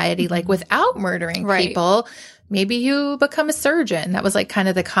society, like without murdering people, maybe you become a surgeon. That was like kind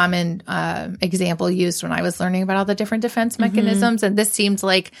of the common example used when I was learning about all the different defense mechanisms. And this seemed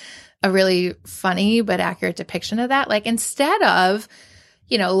like a really funny but accurate depiction of that. Like, instead of,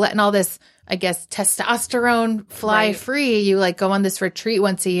 letting all this, I guess, testosterone fly free, you like go on this retreat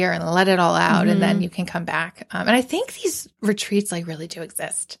once a year and let it all out, and then you can come back. And I think these retreats like really do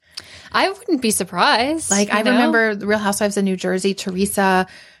exist. I wouldn't be surprised. Like, I remember the Real Housewives of New Jersey, Teresa,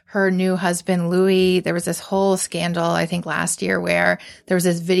 her new husband, Louis, there was this whole scandal, I think last year, where there was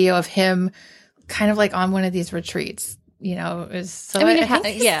this video of him kind of like on one of these retreats. I think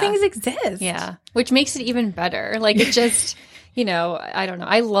these things exist. Yeah. Which makes it even better. Like, it just... I don't know.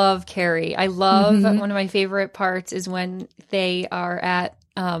 I love Carrie. I love one of my favorite parts is when they are at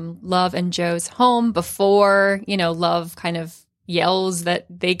Love and Joe's home before, Love kind of yells that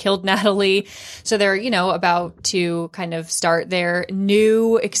they killed Natalie. So they're, about to kind of start their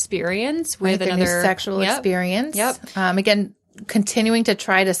new experience with another new sexual experience. Yep. Again, continuing to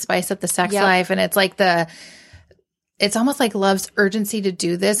try to spice up the sex life. And it's like it's almost like Love's urgency to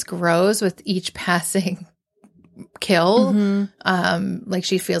do this grows with each passing kill. Like,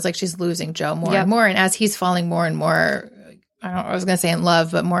 she feels like she's losing Joe more and more, and as he's falling more and more, I was gonna say in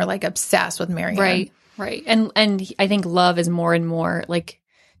love, but more like obsessed with Marianne. Right. And I think Love is more and more like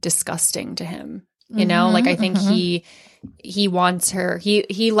disgusting to him. Like, I think he wants her.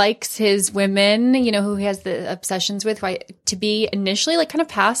 He likes his women, who he has the obsessions with, to be initially like kind of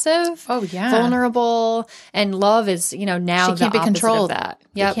passive, vulnerable, and Love is, now she can't be controlled. Of that.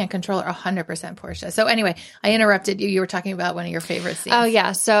 You can't control her 100%, Portia. So anyway, I interrupted you. You were talking about one of your favorite scenes. Oh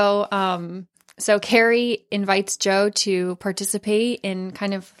yeah. So Carrie invites Joe to participate in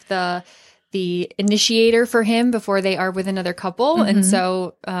kind of the initiator for him before they are with another couple. And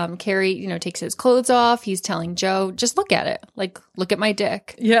so Carrie, takes his clothes off. He's telling Joe, just look at it. Like, look at my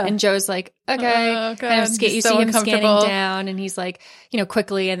dick. Yeah. And Joe's like, okay. Kind of you see him scanning down, and he's like,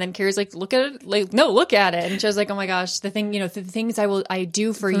 quickly. And then Carrie's like, look at it. Like, no, look at it. And Joe's like, oh my gosh, the things I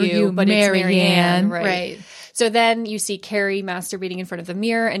do for you, but it's Marianne. Right. So then you see Carrie masturbating in front of the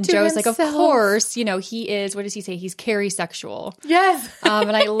mirror, and Joe's like, of course, he is, what does he say? He's Carrie sexual. Yes.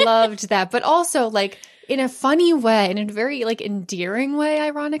 And I loved that. But also, like, in a funny way, in a very, like, endearing way,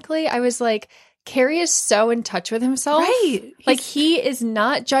 ironically, I was like, Carrie is so in touch with himself. Right. Like, he is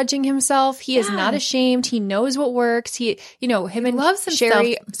not judging himself. He is not ashamed. He knows what works. Him and loves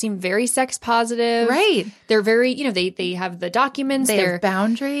Sherry seem very sex positive. Right. They're very, they have the documents. They have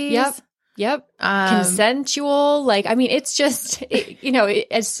boundaries. Yep. Consensual. Like, I mean, it's just,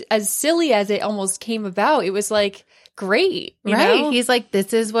 as silly as it almost came about, it was like, great. You know? He's like,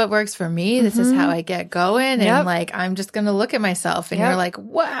 this is what works for me. This is how I get going. And like, I'm just going to look at myself. And you're like,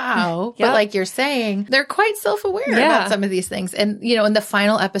 wow. But like you're saying, they're quite self-aware about some of these things. And, in the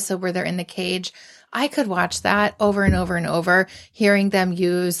final episode where they're in the cage, I could watch that over and over and over, hearing them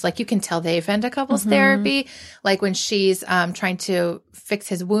use, like, you can tell they've been to couples therapy, like when she's trying to fix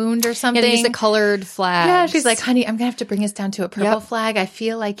his wound or something. Yeah, they use the colored flags. Yeah, she's like, honey, I'm going to have to bring us down to a purple flag. I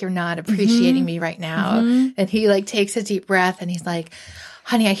feel like you're not appreciating me right now. And he like takes a deep breath and he's like,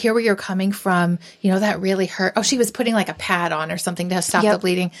 honey, I hear where you're coming from. You know, that really hurt. Oh, she was putting like a pad on or something to stop the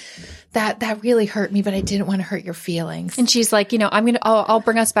bleeding. That really hurt me, but I didn't want to hurt your feelings. And she's like, you know, I'll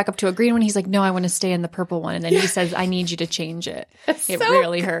bring us back up to a green one. He's like, no, I want to stay in the purple one. And then he says, I need you to change it. It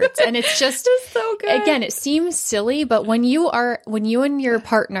really hurts. And it's just so good. Again, it seems silly, but when you and your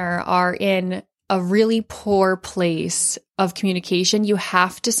partner are in a really poor place of communication, you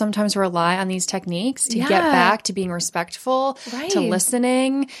have to sometimes rely on these techniques to get back to being respectful, to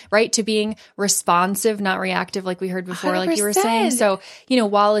listening, right? To being responsive, not reactive, like we heard before, 100%. Like you were saying. So, you know,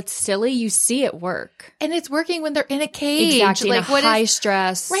 while it's silly, you see it work. And it's working when they're in a cage. Exactly. Like in a high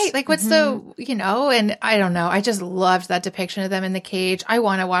stress. Right. Like what's the, you know, and I don't know. I just loved that depiction of them in the cage. I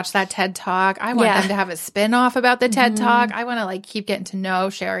want to watch that TED Talk. I want them to have a spinoff about the TED Talk. I want to like keep getting to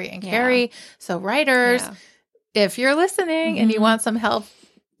know Sherry and Carrie. So writers, if you're listening and you want some help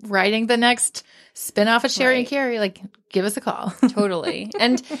writing the next spinoff of Sherry and Carrie, like give us a call. Totally.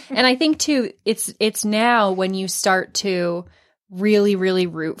 And I think too, it's now when you start to really, really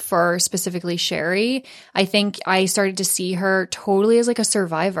root for specifically Sherry. I think I started to see her totally as like a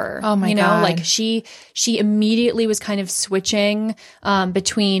survivor. Oh my God. Like she immediately was kind of switching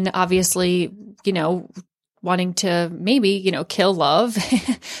between obviously, you know, wanting to maybe, you know, kill Love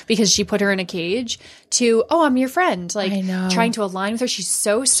because she put her in a cage to, oh, I'm your friend. Like trying to align with her. She's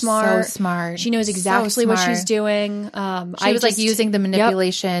so smart. So smart. She knows exactly what she's doing. She was like using the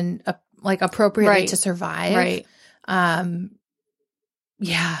manipulation like appropriately to survive. Right.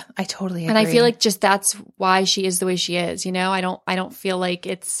 Yeah, I totally agree. And I feel like just that's why she is the way she is. You know, I don't feel like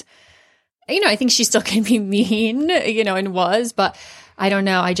it's, you know, I think she still can be mean, you know, and was, but I don't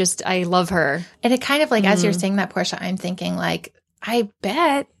know. I love her. And it kind of like, as you're saying that, Portia, I'm thinking like, I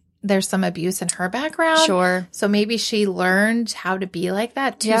bet there's some abuse in her background. Sure. So maybe she learned how to be like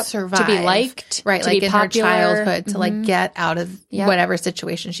that to survive. To be liked. Right. To like be in popular. her childhood to like get out of whatever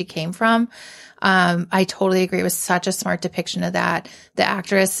situation she came from. I totally agree. It was such a smart depiction of that. The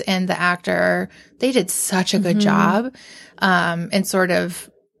actress and the actor, they did such a good job. And sort of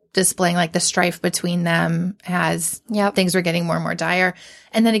displaying like the strife between them as things were getting more and more dire.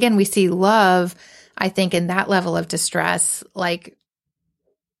 And then again, we see Love, I think, in that level of distress, like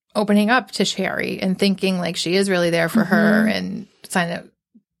opening up to Sherry and thinking like she is really there for her and kind of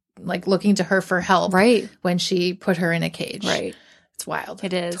like looking to her for help when she put her in a cage. Right. It's wild.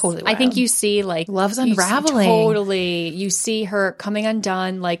 It is. Totally wild. I think you see like Love's unraveling. Totally. You see her coming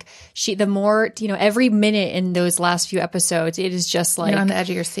undone. Like the more, you know, every minute in those last few episodes, it is just like. You're on the edge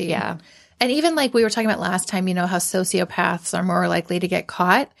of your seat. Yeah. And even like we were talking about last time, you know, how sociopaths are more likely to get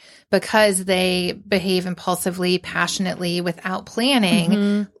caught because they behave impulsively, passionately, without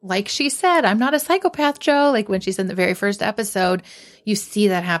planning. Like she said, I'm not a psychopath, Joe. Like when she said in the very first episode, you see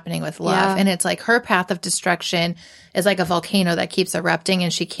that happening with Love. Yeah. And it's like her path of destruction is like a volcano that keeps erupting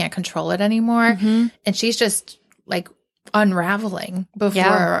and she can't control it anymore. And she's just like unraveling before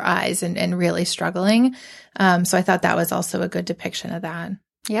our eyes and really struggling. So I thought that was also a good depiction of that.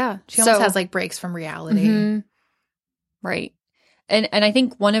 Yeah. She almost has like breaks from reality. Right. And I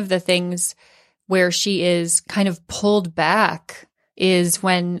think one of the things where she is kind of pulled back is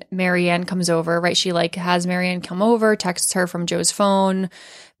when Marianne comes over, right? She like has Marianne come over, texts her from Joe's phone.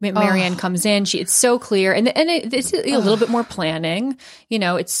 Marianne comes in. It's so clear. And it's a little bit more planning. You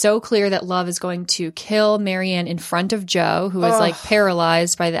know, it's so clear that Love is going to kill Marianne in front of Joe, who is like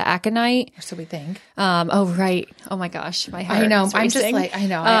paralyzed by the aconite. So we think. Oh, right. Oh my gosh. My heart. I know. Is I'm racing. just like, I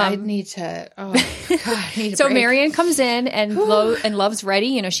know. I need to, God, I need a So break. Marianne comes in and Love's ready.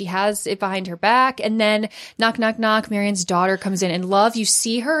 You know, she has it behind her back. And then knock, knock, knock. Marianne's daughter comes in and Love, you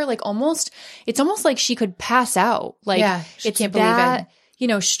see her like it's almost like she could pass out. Like, she can't believe it. You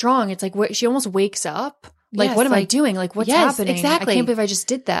know, strong. It's like she almost wakes up. Like, Yes, what am I like- doing? Like, what's Yes, happening? exactly. I can't believe I just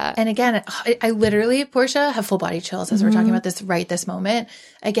did that. And again, I literally, Portia, have full body chills as we're talking about this right this moment.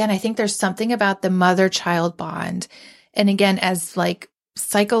 Again, I think there's something about the mother-child bond. And again, as like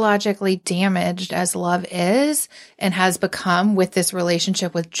psychologically damaged as Love is and has become with this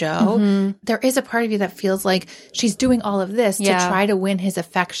relationship with Joe, there is a part of you that feels like she's doing all of this to try to win his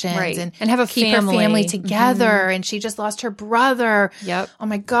affections and have a keep family. her family together. And she just lost her brother. Yep. Oh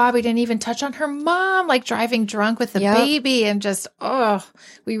my God, we didn't even touch on her mom, like driving drunk with the baby and just,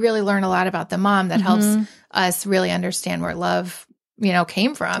 we really learn a lot about the mom that helps us really understand where Love, you know,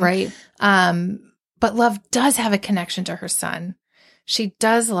 came from. Right. But Love does have a connection to her son. She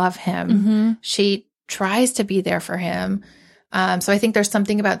does love him. She tries to be there for him. So I think there's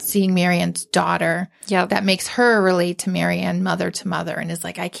something about seeing Marianne's daughter that makes her relate to Marianne mother to mother and is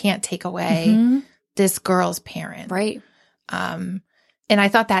like, I can't take away this girl's parent. Right. And I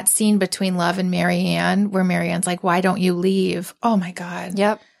thought that scene between Love and Marianne, where Marianne's like, why don't you leave? Oh my God.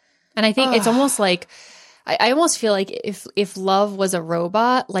 Yep. And I think it's almost like, I almost feel like if Love was a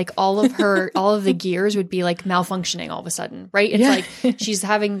robot, like all of the gears would be like malfunctioning all of a sudden, right? It's like she's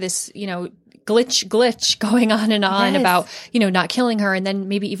having this, glitch going on and on about, not killing her. And then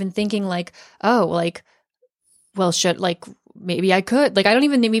maybe even thinking like, oh, like, well, maybe I could. Like, I don't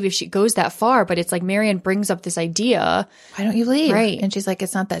even know maybe if she goes that far, but it's like Marianne brings up this idea. Why don't you leave? Right. And she's like,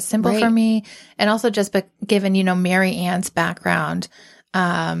 it's not that simple for me. And also just given, Mary Ann's background,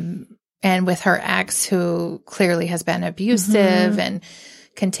 and with her ex, who clearly has been abusive and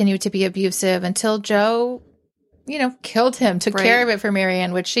continued to be abusive until Joe, killed him, took care of it for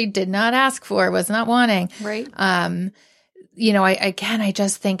Marianne, which she did not ask for, was not wanting. Right. I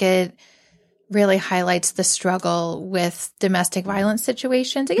just think it really highlights the struggle with domestic violence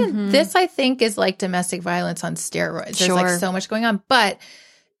situations. Again, this I think is like domestic violence on steroids. There's like so much going on, but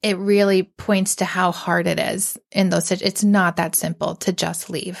it really points to how hard it is in those situations. It's not that simple to just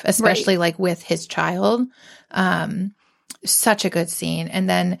leave, especially like with his child. Such a good scene. And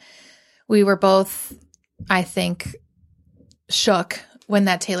then we were both, I think, shook when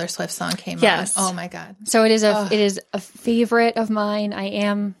that Taylor Swift song came on. Oh my God. So it is a favorite of mine.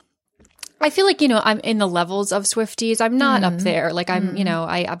 I feel like, I'm in the levels of Swifties. I'm not up there. Like I'm,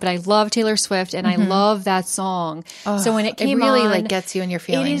 but I love Taylor Swift and I love that song. So when it came really on, like gets you in your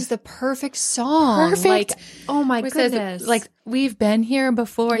feelings. It is the perfect song. Perfect. Like, oh my goodness. Like, we've been here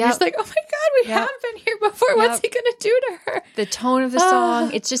before. And you're just like, oh my God, we have been here before. What's he going to do to her? The tone of the song.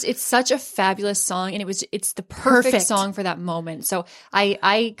 It's such a fabulous song. And it's the perfect song for that moment. So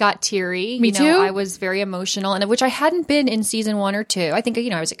I got teary. Me too. I was very emotional, and which I hadn't been in season 1 or 2. I think,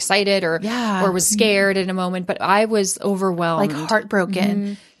 I was excited or was scared in a moment, but I was overwhelmed. Like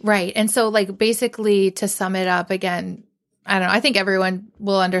heartbroken. Right. And so like basically to sum it up again, I don't know. I think everyone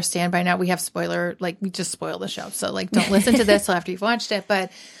will understand by now. We have we just spoil the show. So like, don't listen to this till after you've watched it.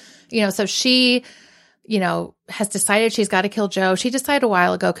 But, so she, has decided she's got to kill Joe. She decided a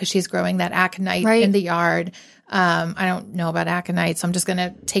while ago because she's growing that aconite in the yard. I don't know about aconite, so I'm just going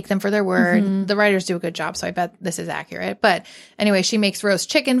to take them for their word. The writers do a good job, so I bet this is accurate. But anyway, she makes roast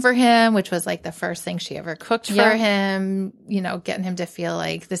chicken for him, which was like the first thing she ever cooked for him, getting him to feel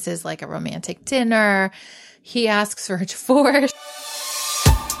like this is like a romantic dinner. He asks for a divorce.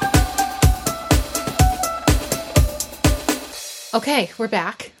 Okay, we're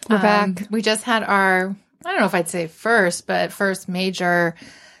back. We just had our, I don't know if I'd say first major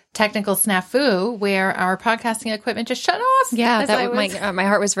technical snafu where our podcasting equipment just shut off. Yeah, my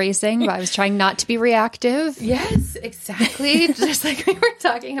heart was racing, but I was trying not to be reactive. Yes, exactly. Just like we were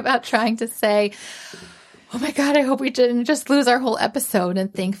talking about trying to say, oh my God, I hope we didn't just lose our whole episode.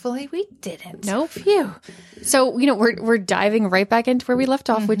 And thankfully we didn't. Nope. Phew. So, we're diving right back into where we left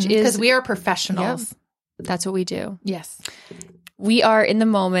off, which is because we are professionals. Yep, that's what we do. Yes. We are in the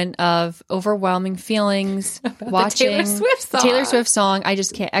moment of overwhelming feelings watching the Taylor Swift song. I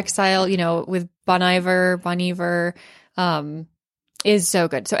just can't. Exile, with Bon Iver, is so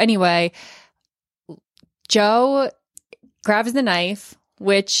good. So anyway, Joe grabs the knife,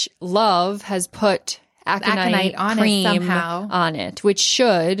 which Love has put aconite on cream it somehow. On it, which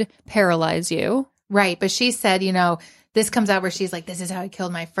should paralyze you. Right. But she said, this comes out where she's like, this is how I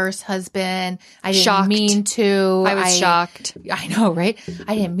killed my first husband. I didn't mean to. I was shocked. I know, right?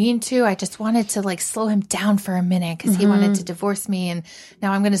 I didn't mean to. I just wanted to like slow him down for a minute because he wanted to divorce me. And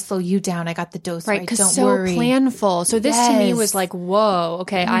now I'm going to slow you down. I got the dose right. Don't worry. So planful. So this to me was like, whoa,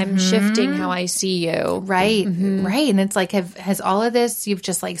 okay, I'm shifting how I see you. Right. Right. And it's like, has all of this, you've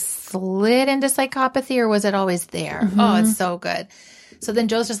just like slid into psychopathy or was it always there? Oh, it's so good. So then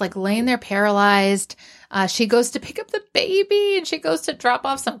Joe's just like laying there paralyzed. She goes to pick up the baby and she goes to drop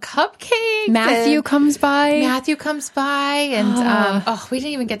off some cupcakes. Matthew comes by. And we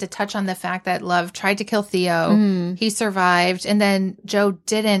didn't even get to touch on the fact that Love tried to kill Theo. He survived. And then Joe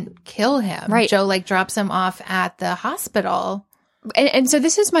didn't kill him. Right. Joe like drops him off at the hospital. And so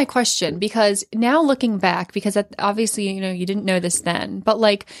this is my question, because now looking back, because obviously, you didn't know this then, but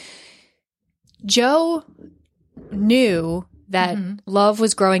like Joe knew that Love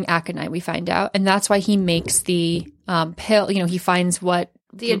was growing aconite, we find out. And that's why he makes the pill. He finds what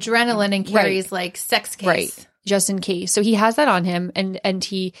the adrenaline and carries like sex case. Right. Just in case. So he has that on him and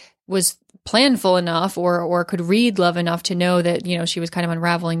he was planful enough or could read Love enough to know that, she was kind of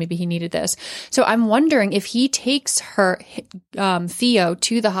unraveling. Maybe he needed this. So I'm wondering if he takes her, Theo,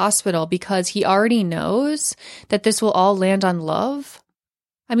 to the hospital because he already knows that this will all land on Love.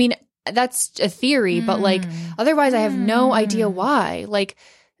 I mean, that's a theory, but like otherwise I have no idea why. Like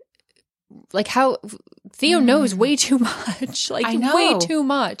how Theo knows way too much. Like, I know. way too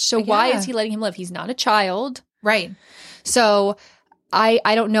much. So why is he letting him live? He's not a child. Right. So I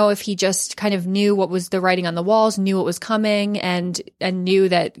don't know if he just kind of knew what was the writing on the walls, knew what was coming, and knew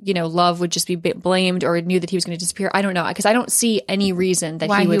that, Love would just be blamed, or knew that he was going to disappear. I don't know, because I don't see any reason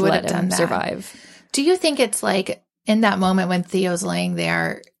that he would let him survive. Do you think it's like in that moment when Theo's laying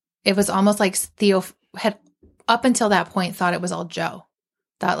there, it was almost like Theo had up until that point thought it was all Joe?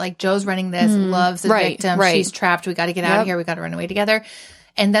 Thought like Joe's running this, Love's a victim, she's trapped, we got to get out of here, we got to run away together.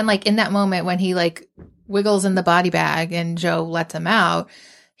 And then like in that moment when he like wiggles in the body bag and Joe lets him out,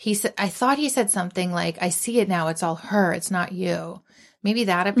 he said, I thought he said something like, I see it now, it's all her, it's not you. Maybe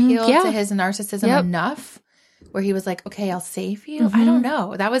that appealed to his narcissism enough where he was like, okay, I'll save you. I don't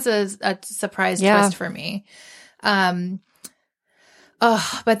know. That was a surprise twist for me. But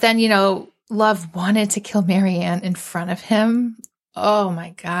then, Love wanted to kill Marianne in front of him. Oh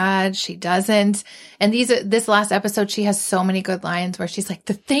my God, she doesn't. And this last episode, she has so many good lines where she's like,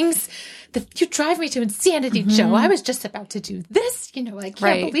 the things that you drive me to insanity, Joe. I was just about to do this. I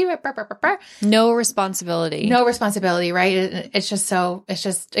can't believe it. Brr, brr, brr, brr. No responsibility. No responsibility, right? It's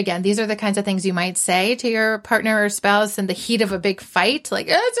just, again, these are the kinds of things you might say to your partner or spouse in the heat of a big fight. Like,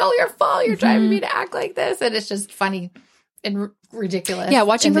 it's all your fault. You're driving me to act like this. And it's just funny and ridiculous. Yeah,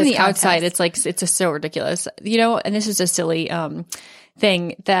 watching from the outside, it's like, it's just so ridiculous. And this is a silly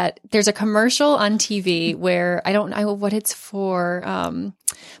thing that there's a commercial on TV where I don't know what it's for,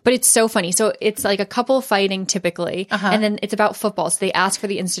 but it's so funny. So it's like a couple fighting typically, and then it's about football. So they ask for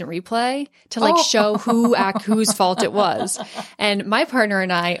the instant replay to like show whose fault it was. And my partner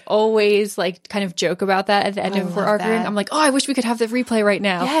and I always like kind of joke about that at the end of we're arguing. I'm like, oh, I wish we could have the replay right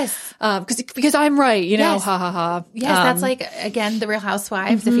now. Yes. Because I'm right, yes. ha ha ha. Yes, that's like, again, The Real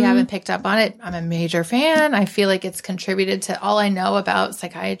Housewives. If you haven't picked up on it, I'm a major fan. I feel like it's contributed to all I know about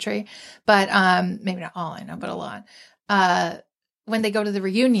psychiatry, but maybe not all I know, but a lot. When they go to the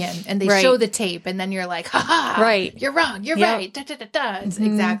reunion and they show the tape, and then you're like, ha ha, right, you're wrong, you're right, da, da, da, da.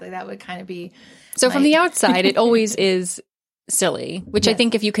 Exactly, that would kind of be so from the outside it always is silly, which I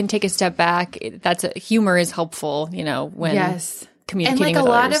think if you can take a step back, humor is helpful, when communicating and like with a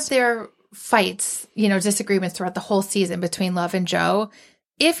lot others. of their fights, disagreements throughout the whole season between Love and Joe,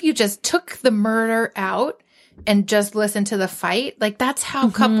 if you just took the murder out and just listen to the fight, like that's how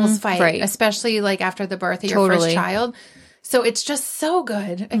couples fight, especially like after the birth of your first child. So it's just so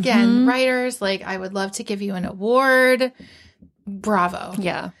good. Again, writers, like I would love to give you an award. Bravo.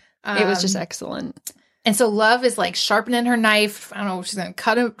 Yeah. It was just excellent. And so Love is like sharpening her knife. I don't know if she's going to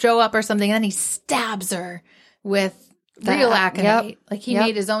cut Joe up or something. And then he stabs her with real aconite. Yep. Like he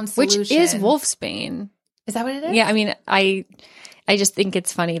made his own solution. Which is wolfsbane. Is that what it is? Yeah. I mean, I just think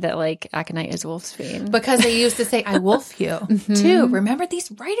it's funny that like aconite is wolfsbane. Because they used to say, I wolf you too. Remember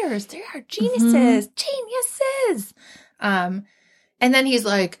these writers, they are geniuses. Geniuses. And then he's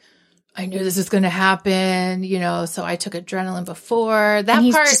like, I knew this was going to happen, so I took adrenaline before. That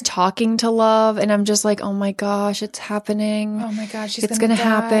he's part, just talking to Love, and I'm just like, oh my gosh, it's happening. Oh my gosh, it's going to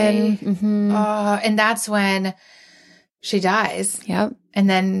happen. And that's when she dies. Yep. And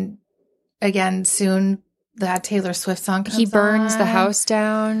then again, soon that Taylor Swift song comes on. He burns the house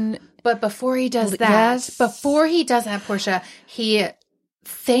down. But before he does that, Portia, he,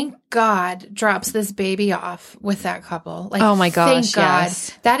 thank God, drops this baby off with that couple. Like, oh my gosh, thank God.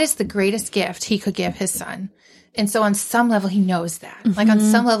 yes. That is the greatest gift he could give his son. And so on some level, he knows that. Like on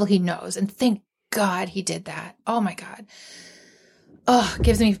some level, he knows. And thank God he did that. Oh my God. Oh,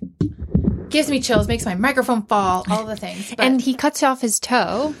 gives me chills, makes my microphone fall, all the things. But, and he cuts off his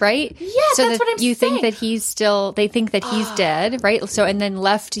toe, right? Yes, so that's what I'm saying. You think that they think that he's dead, right? So, and then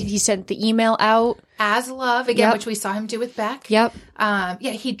he sent the email out. As Love, again, which we saw him do with Beck. Yep.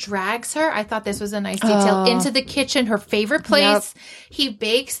 He drags her. I thouut this was a nice detail. Into the kitchen, her favorite place. Yep. He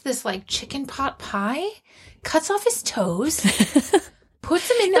bakes this like chicken pot pie, cuts off his toes, puts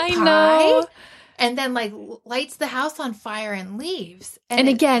them in the pie. Know. And then like lights the house on fire and leaves. And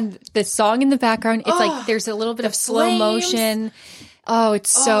again, the song in the background, it's like there's a little bit of slow motion. Oh,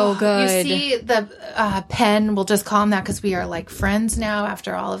 it's so good. You see the pen, we'll just call him that because we are like friends now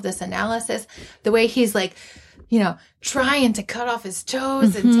after all of this analysis. The way he's like, trying to cut off his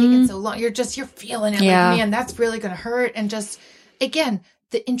toes and taking so long. You're feeling it. Like, man, that's really going to hurt. And just, again,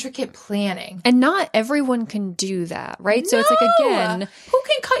 the intricate planning. And not everyone can do that, right? So it's like, again, who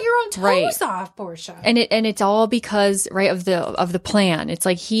can cut your own toes off, Portia? And it's all because, right, of the plan. It's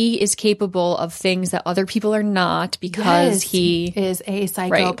like he is capable of things that other people are not because he is a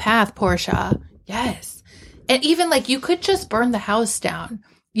psychopath, Portia. Yes. And even like you could just burn the house down.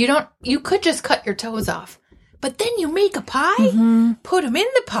 You could just cut your toes off. But then you make a pie, put them in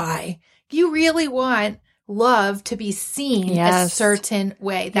the pie, you really want Love to be seen a certain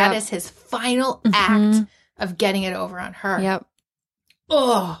way. That is his final act of getting it over on her. Yep.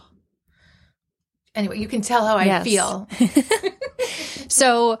 Oh. Anyway, you can tell how I feel.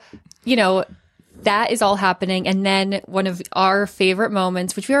 So, that is all happening. And then one of our favorite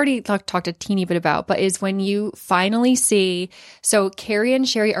moments, which we already talked a teeny bit about, but is when you finally see, so Carrie and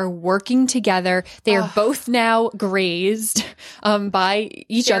Sherry are working together. They are both now grazed by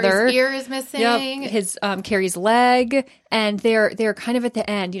each other. Sherry's ear is missing. Yep. His Carrie's leg. And they're kind of at the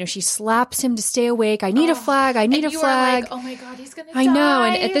end. She slaps him to stay awake. I need a flag. I need a flag. Are like, oh my God, he's gonna die. I know.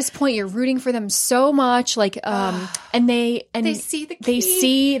 And at this point, you're rooting for them so much. And they see the key. They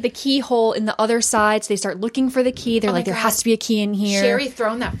see the keyhole in the other side. So they start looking for the key. They're like, there has to be a key in here. Sherry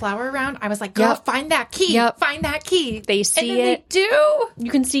throwing that flower around. I was like, girl, find that key. Find that key. They see it. They do.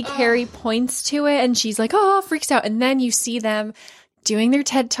 You can see Carrie points to it, and she's like, freaks out. And then you see them doing their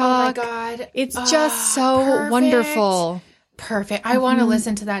TED Talk. Oh my God. It's just so wonderful. Perfect. I want to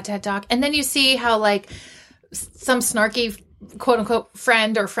listen to that TED Talk. And then you see how some snarky quote unquote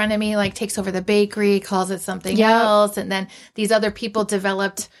friend or frenemy takes over the bakery, calls it something else. And then these other people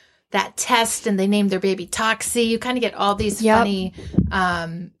developed that test and they named their baby Toxie. You kind of get all these funny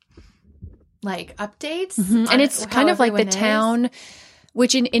updates. And it's kind of like the town,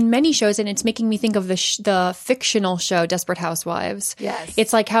 which in many shows, and it's making me think of the fictional show Desperate Housewives. Yes.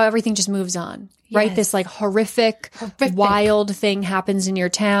 It's like how everything just moves on, right? This horrific, wild thing happens in your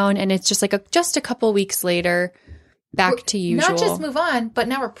town, and it's just just a couple weeks later, back to usual. Not just move on, but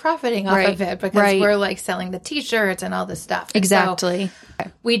now we're profiting off of it because we're selling the T-shirts and all this stuff. Exactly.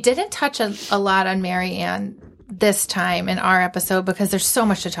 So we didn't touch a lot on Marianne this time in our episode because there's so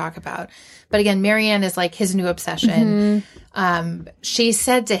much to talk about. But again, Marianne is his new obsession. She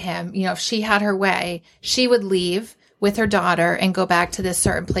said to him, if she had her way, she would leave with her daughter and go back to this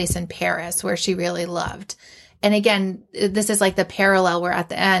certain place in Paris where she really loved. And again, this is the parallel where at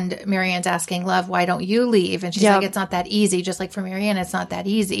the end, Marianne's asking Love, why don't you leave? And she's like, it's not that easy. Just like for Marianne, it's not that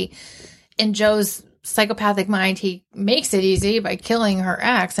easy. In Joe's psychopathic mind, he makes it easy by killing her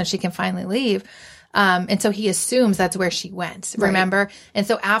ex and she can finally leave. And so he assumes that's where she went, remember? And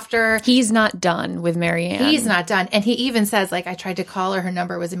so after... He's not done with Marianne. He's not done. And he even says, I tried to call her. Her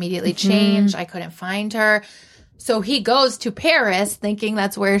number was immediately changed. I couldn't find her. So he goes to Paris thinking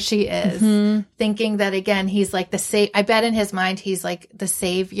that's where she is. Thinking that, again, he's I bet in his mind he's the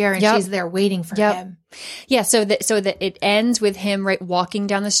savior and she's there waiting for him. Yeah, so that it ends with him walking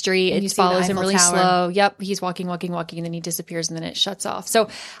down the street. It follows him really slow. Yep, he's walking, and then he disappears, and then it shuts off. So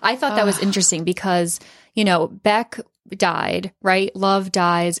I thought that was interesting because, Beck died, right? Love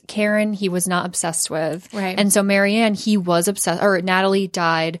dies. Karen, he was not obsessed with. Right. And so Marianne, he was obsessed, or Natalie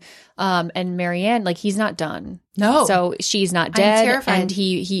died. And Marianne, he's not done. No. So she's not dead. I'm terrified. And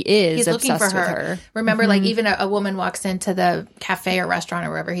he's obsessed looking for with her. Remember, even a woman walks into the cafe or restaurant or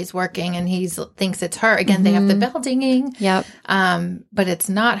wherever he's working and he thinks it's her. Again, they have the bell dinging. Yep. But it's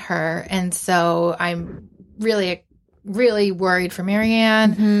not her. And so I'm really, really worried for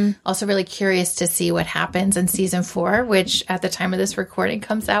Marianne. Also really curious to see what happens in season 4, which at the time of this recording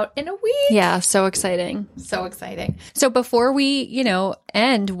comes out in a week. Yeah. So exciting. So exciting. So before we,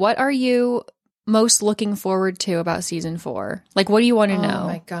 end, what are you most looking forward to about season 4? What do you want to know? Oh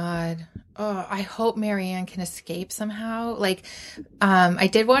my God. Oh, I hope Marianne can escape somehow. I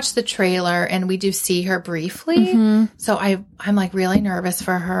did watch the trailer and we do see her briefly. So I'm really nervous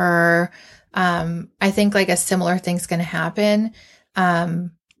for her. I think a similar thing's going to happen. I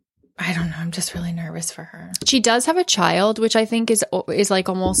don't know. I'm just really nervous for her. She does have a child, which I think is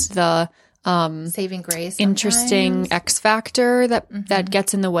almost the saving grace. Interesting X factor that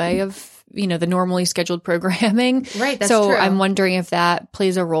gets in the way of the normally scheduled programming. Right. That's so true. I'm wondering if that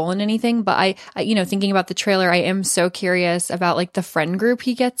plays a role in anything. But I thinking about the trailer, I am so curious about the friend group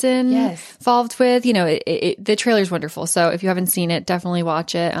he gets involved with. The trailer's wonderful. So if you haven't seen it, definitely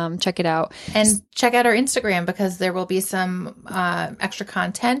watch it. Check it out. And check out our Instagram because there will be some extra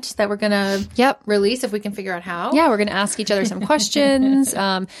content that we're going to release if we can figure out how. Yeah, we're going to ask each other some questions.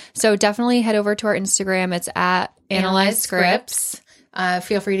 So definitely head over to our Instagram. It's at Analyze Scripts.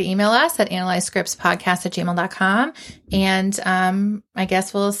 Feel free to email us at analyzescriptspodcast@gmail.com. And I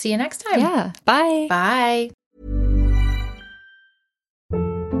guess we'll see you next time. Yeah. Bye. Bye.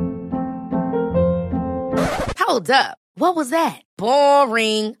 Hold up. What was that?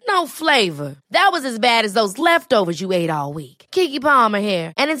 Boring. No flavor. That was as bad as those leftovers you ate all week. Keke Palmer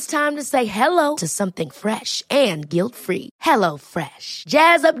here. And it's time to say hello to something fresh and guilt-free. Hello Fresh.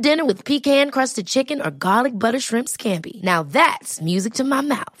 Jazz up dinner with pecan-crusted chicken or garlic butter shrimp scampi. Now that's music to my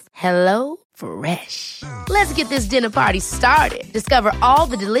mouth. Hello Fresh. Let's get this dinner party started. Discover all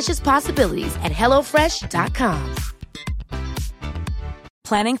the delicious possibilities at HelloFresh.com.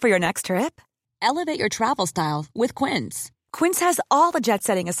 Planning for your next trip? Elevate your travel style with Quince. Quince has all the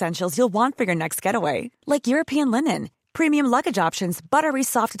jet-setting essentials you'll want for your next getaway, like European linen, premium luggage options, buttery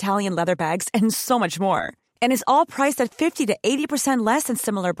soft Italian leather bags, and so much more. And is all priced at 50 to 80% less than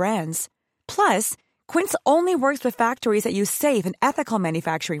similar brands. Plus, Quince only works with factories that use safe and ethical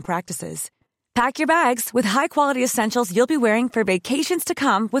manufacturing practices. Pack your bags with high-quality essentials you'll be wearing for vacations to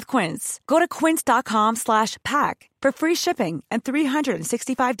come with Quince. Go to quince.com/pack for free shipping and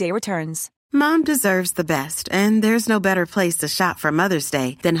 365-day returns. Mom deserves the best, and there's no better place to shop for Mother's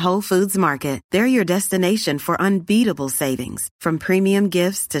Day than Whole Foods Market. They're your destination for unbeatable savings, from premium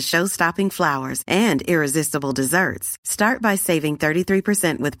gifts to show-stopping flowers and irresistible desserts. Start by saving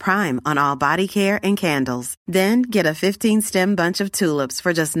 33% with Prime on all body care and candles. Then get a 15-stem bunch of tulips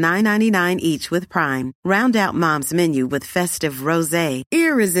for just $9.99 each with Prime. Round out Mom's menu with festive rosé,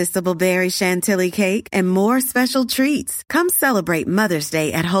 irresistible berry chantilly cake, and more special treats. Come celebrate Mother's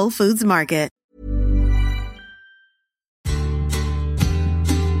Day at Whole Foods Market.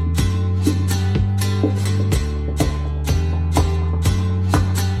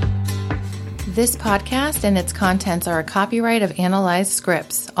 This podcast and its contents are a copyright of Analyzed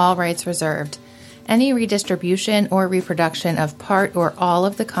Scripts, all rights reserved. Any redistribution or reproduction of part or all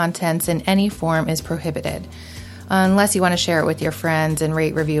of the contents in any form is prohibited. Unless you want to share it with your friends and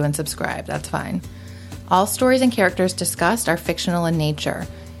rate, review, and subscribe, that's fine. All stories and characters discussed are fictional in nature.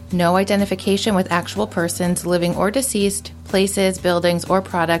 No identification with actual persons, living or deceased, places, buildings, or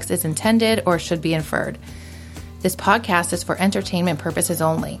products is intended or should be inferred. This podcast is for entertainment purposes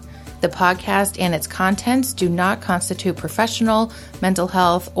only. The podcast and its contents do not constitute professional, mental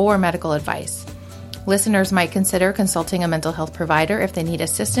health, or medical advice. Listeners might consider consulting a mental health provider if they need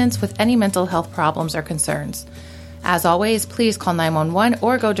assistance with any mental health problems or concerns. As always, please call 911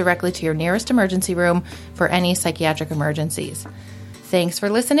 or go directly to your nearest emergency room for any psychiatric emergencies. Thanks for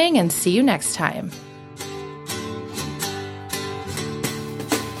listening, and see you next time.